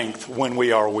strength when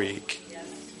we are weak.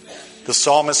 The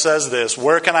psalmist says this,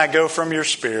 where can I go from your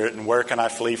spirit and where can I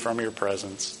flee from your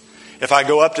presence? If I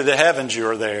go up to the heavens, you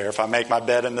are there. If I make my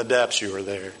bed in the depths, you are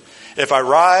there. If I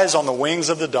rise on the wings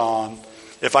of the dawn,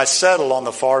 if I settle on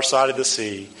the far side of the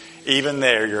sea, even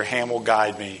there your hand will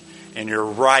guide me and your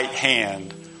right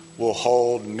hand will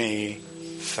hold me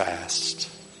fast.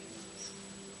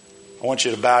 I want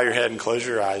you to bow your head and close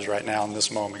your eyes right now in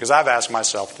this moment, because I've asked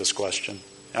myself this question,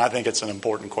 and I think it's an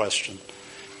important question.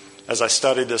 As I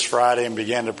studied this Friday and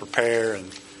began to prepare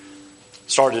and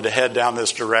started to head down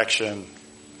this direction,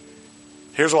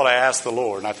 here's what I asked the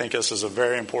Lord, and I think this is a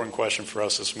very important question for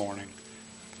us this morning.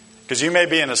 Because you may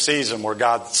be in a season where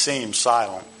God seems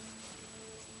silent.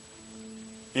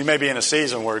 You may be in a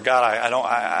season where, God,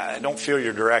 I don't feel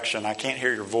your direction. I can't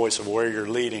hear your voice of where you're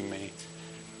leading me.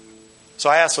 So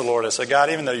I asked the Lord, I said, God,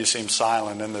 even though you seem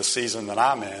silent in this season that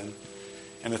I'm in,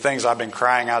 and the things I've been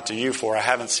crying out to you for, I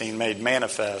haven't seen made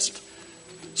manifest.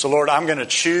 So Lord, I'm going to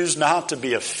choose not to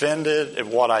be offended at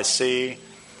what I see.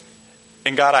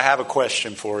 And God, I have a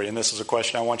question for you, and this is a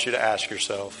question I want you to ask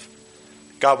yourself.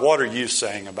 God, what are you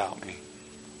saying about me?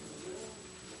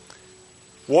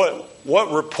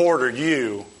 What report are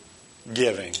you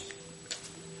giving?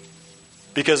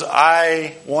 Because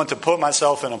I want to put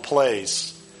myself in a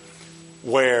place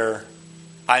where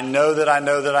I know that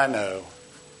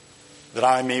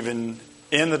I'm even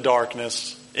in the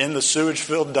darkness, in the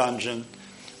sewage-filled dungeon,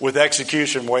 with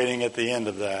execution waiting at the end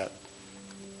of that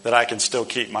I can still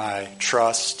keep my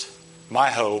trust, my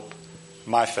hope,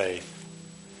 my faith.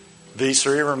 These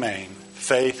three remain: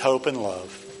 faith, hope, and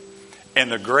love. And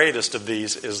the greatest of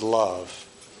these is love.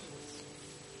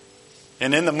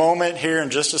 And in the moment here in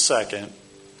just a second,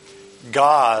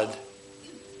 God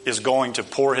is going to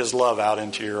pour His love out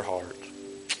into your heart.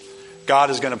 God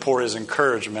is going to pour His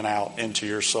encouragement out into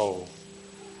your soul.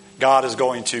 God is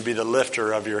going to be the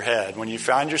lifter of your head. When you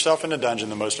find yourself in a dungeon,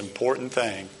 the most important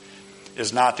thing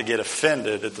is not to get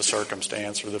offended at the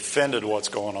circumstance or offended at what's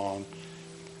going on,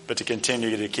 but to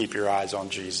continue to keep your eyes on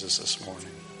Jesus this morning.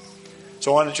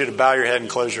 So I want you to bow your head and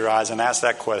close your eyes and ask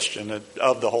that question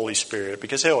of the Holy Spirit,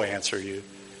 because He'll answer you.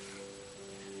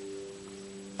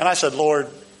 And I said, Lord,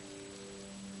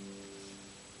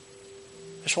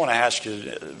 I just want to ask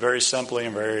you very simply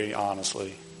and very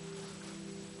honestly,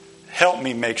 help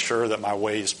me make sure that my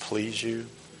ways please you.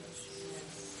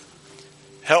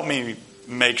 Help me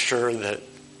make sure that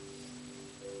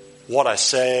what I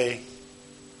say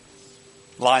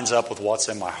lines up with what's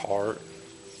in my heart.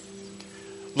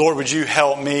 Lord, would you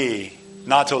help me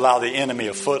not to allow the enemy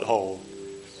a foothold?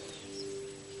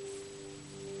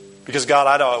 Because, God,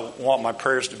 I don't want my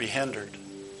prayers to be hindered.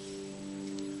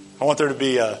 I want there to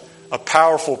be a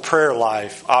powerful prayer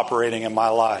life operating in my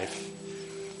life.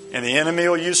 And the enemy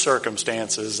will use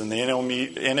circumstances, and the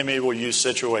enemy will use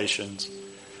situations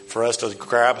for us to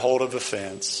grab hold of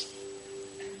offense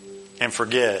and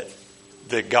forget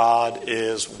that God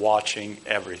is watching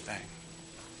everything.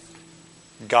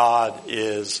 God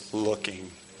is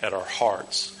looking at our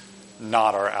hearts,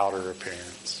 not our outer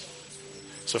appearance.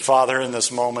 So, Father, in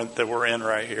this moment that we're in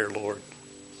right here, Lord,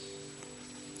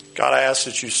 God, I ask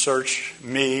that you search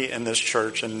me and this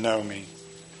church and know me.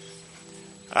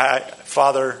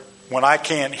 Father, when I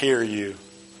can't hear you,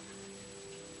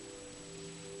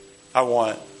 I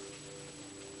want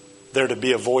there to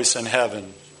be a voice in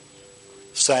heaven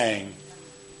saying,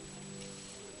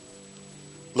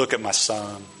 look at my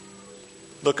son.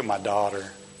 Look at my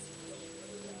daughter.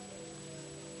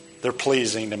 They're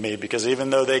pleasing to me because even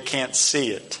though they can't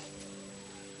see it,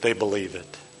 they believe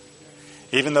it.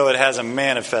 Even though it hasn't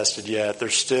manifested yet, they're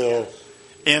still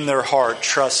in their heart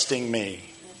trusting me.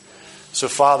 So,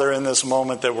 Father, in this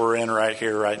moment that we're in right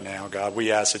here, right now, God,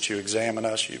 we ask that you examine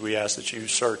us. We ask that you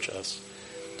search us.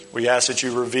 We ask that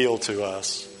you reveal to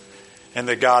us. And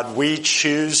that, God, we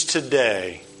choose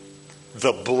today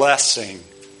the blessing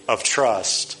of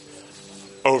trust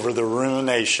over the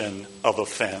ruination of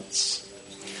offense.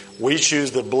 We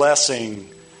choose the blessing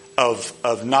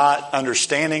of not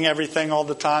understanding everything all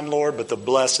the time, Lord, but the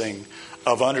blessing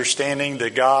of understanding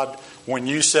that, God, when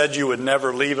you said you would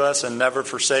never leave us and never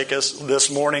forsake us this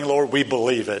morning, Lord, we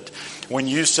believe it. When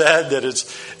you said that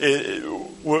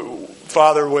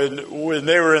Father, when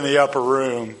they were in the upper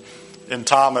room and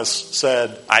Thomas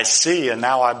said, I see and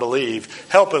now I believe,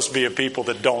 help us be a people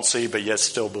that don't see but yet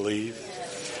still believe.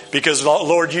 Because,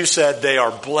 Lord, you said they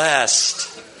are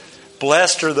blessed.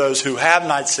 Blessed are those who have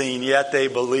not seen, yet they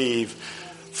believe.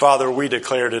 Father, we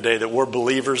declare today that we're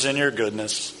believers in your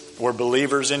goodness. We're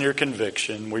believers in your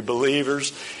conviction. We're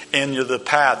believers in the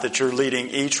path that you're leading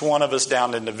each one of us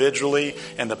down individually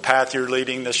and the path you're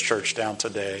leading this church down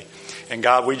today. And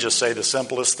God, we just say the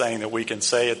simplest thing that we can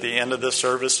say at the end of this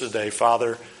service today.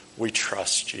 Father, we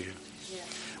trust you.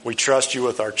 We trust you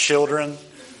with our children.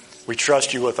 We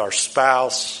trust you with our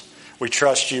spouse. We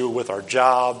trust you with our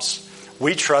jobs.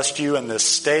 We trust you in this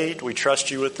state. We trust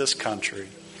you with this country.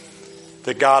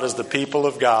 That God, as the people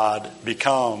of God,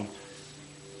 become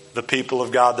the people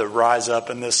of God that rise up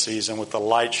in this season with the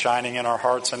light shining in our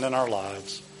hearts and in our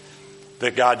lives.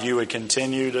 That, God, you would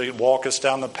continue to walk us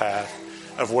down the path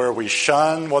of where we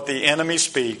shun what the enemy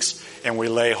speaks and we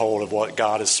lay hold of what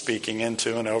God is speaking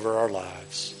into and over our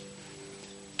lives.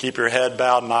 Keep your head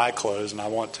bowed and eye closed, and I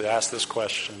want to ask this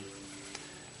question.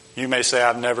 You may say,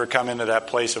 I've never come into that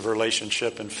place of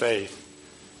relationship and faith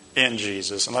in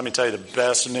Jesus. And let me tell you, the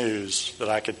best news that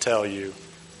I could tell you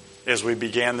as we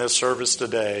began this service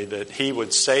today, that He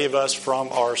would save us from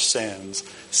our sins.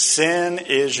 Sin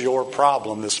is your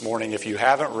problem this morning. If you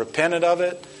haven't repented of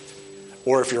it,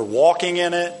 or if you're walking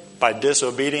in it by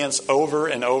disobedience over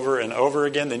and over and over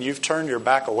again, then you've turned your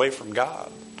back away from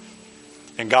God.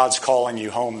 And God's calling you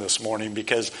home this morning,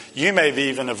 because you may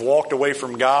even have walked away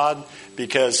from God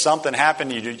because something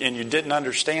happened and you didn't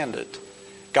understand it.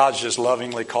 God's just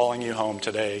lovingly calling you home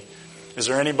today. Is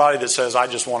there anybody that says, I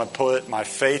just want to put my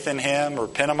faith in Him,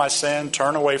 repent of my sin,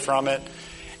 turn away from it,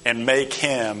 and make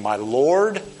Him my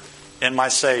Lord and my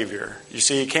Savior? You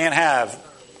see, you can't have,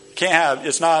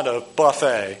 it's not a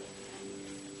buffet.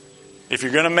 If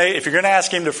you're going to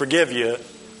ask Him to forgive you,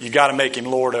 you got to make Him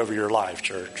Lord over your life,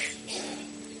 church.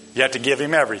 You have to give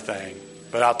Him everything.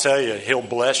 But I'll tell you, He'll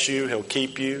bless you, He'll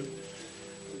keep you.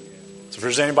 So if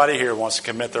there's anybody here who wants to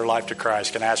commit their life to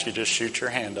Christ, can I ask you to just shoot your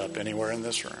hand up anywhere in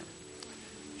this room?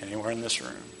 Anywhere in this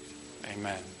room.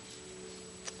 Amen.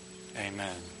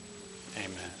 Amen.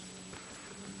 Amen.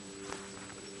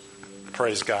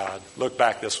 Praise God. Look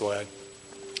back this way.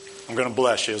 I'm going to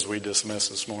bless you as we dismiss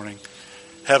this morning.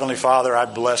 Heavenly Father, I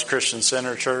bless Christian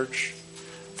Center Church.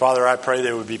 Father, I pray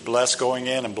they would be blessed going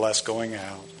in and blessed going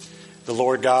out. The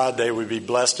Lord God, they would be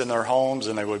blessed in their homes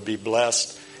and they would be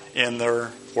blessed in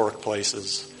their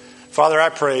workplaces. Father, I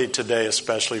pray today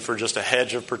especially for just a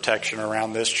hedge of protection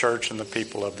around this church and the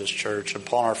people of this church,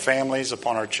 upon our families,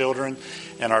 upon our children,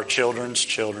 and our children's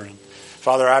children.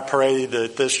 Father, I pray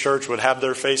that this church would have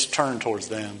their face turned towards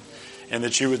them, and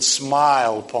that you would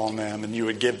smile upon them, and you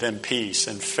would give them peace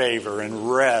and favor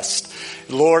and rest.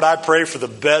 Lord, I pray for the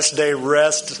best day of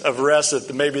rest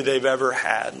that maybe they've ever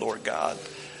had, Lord God.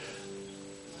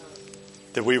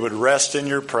 That we would rest in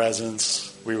your presence,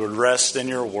 we would rest in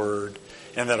your word,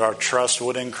 and that our trust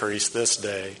would increase this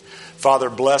day. Father,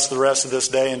 bless the rest of this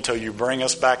day until you bring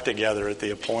us back together at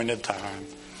the appointed time.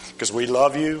 Because we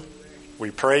love you, we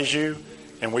praise you,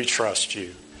 and we trust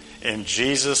you. In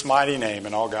Jesus' mighty name,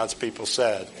 and all God's people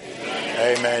said,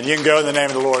 Amen. Amen. You can go in the name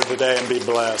of the Lord today and be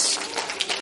blessed.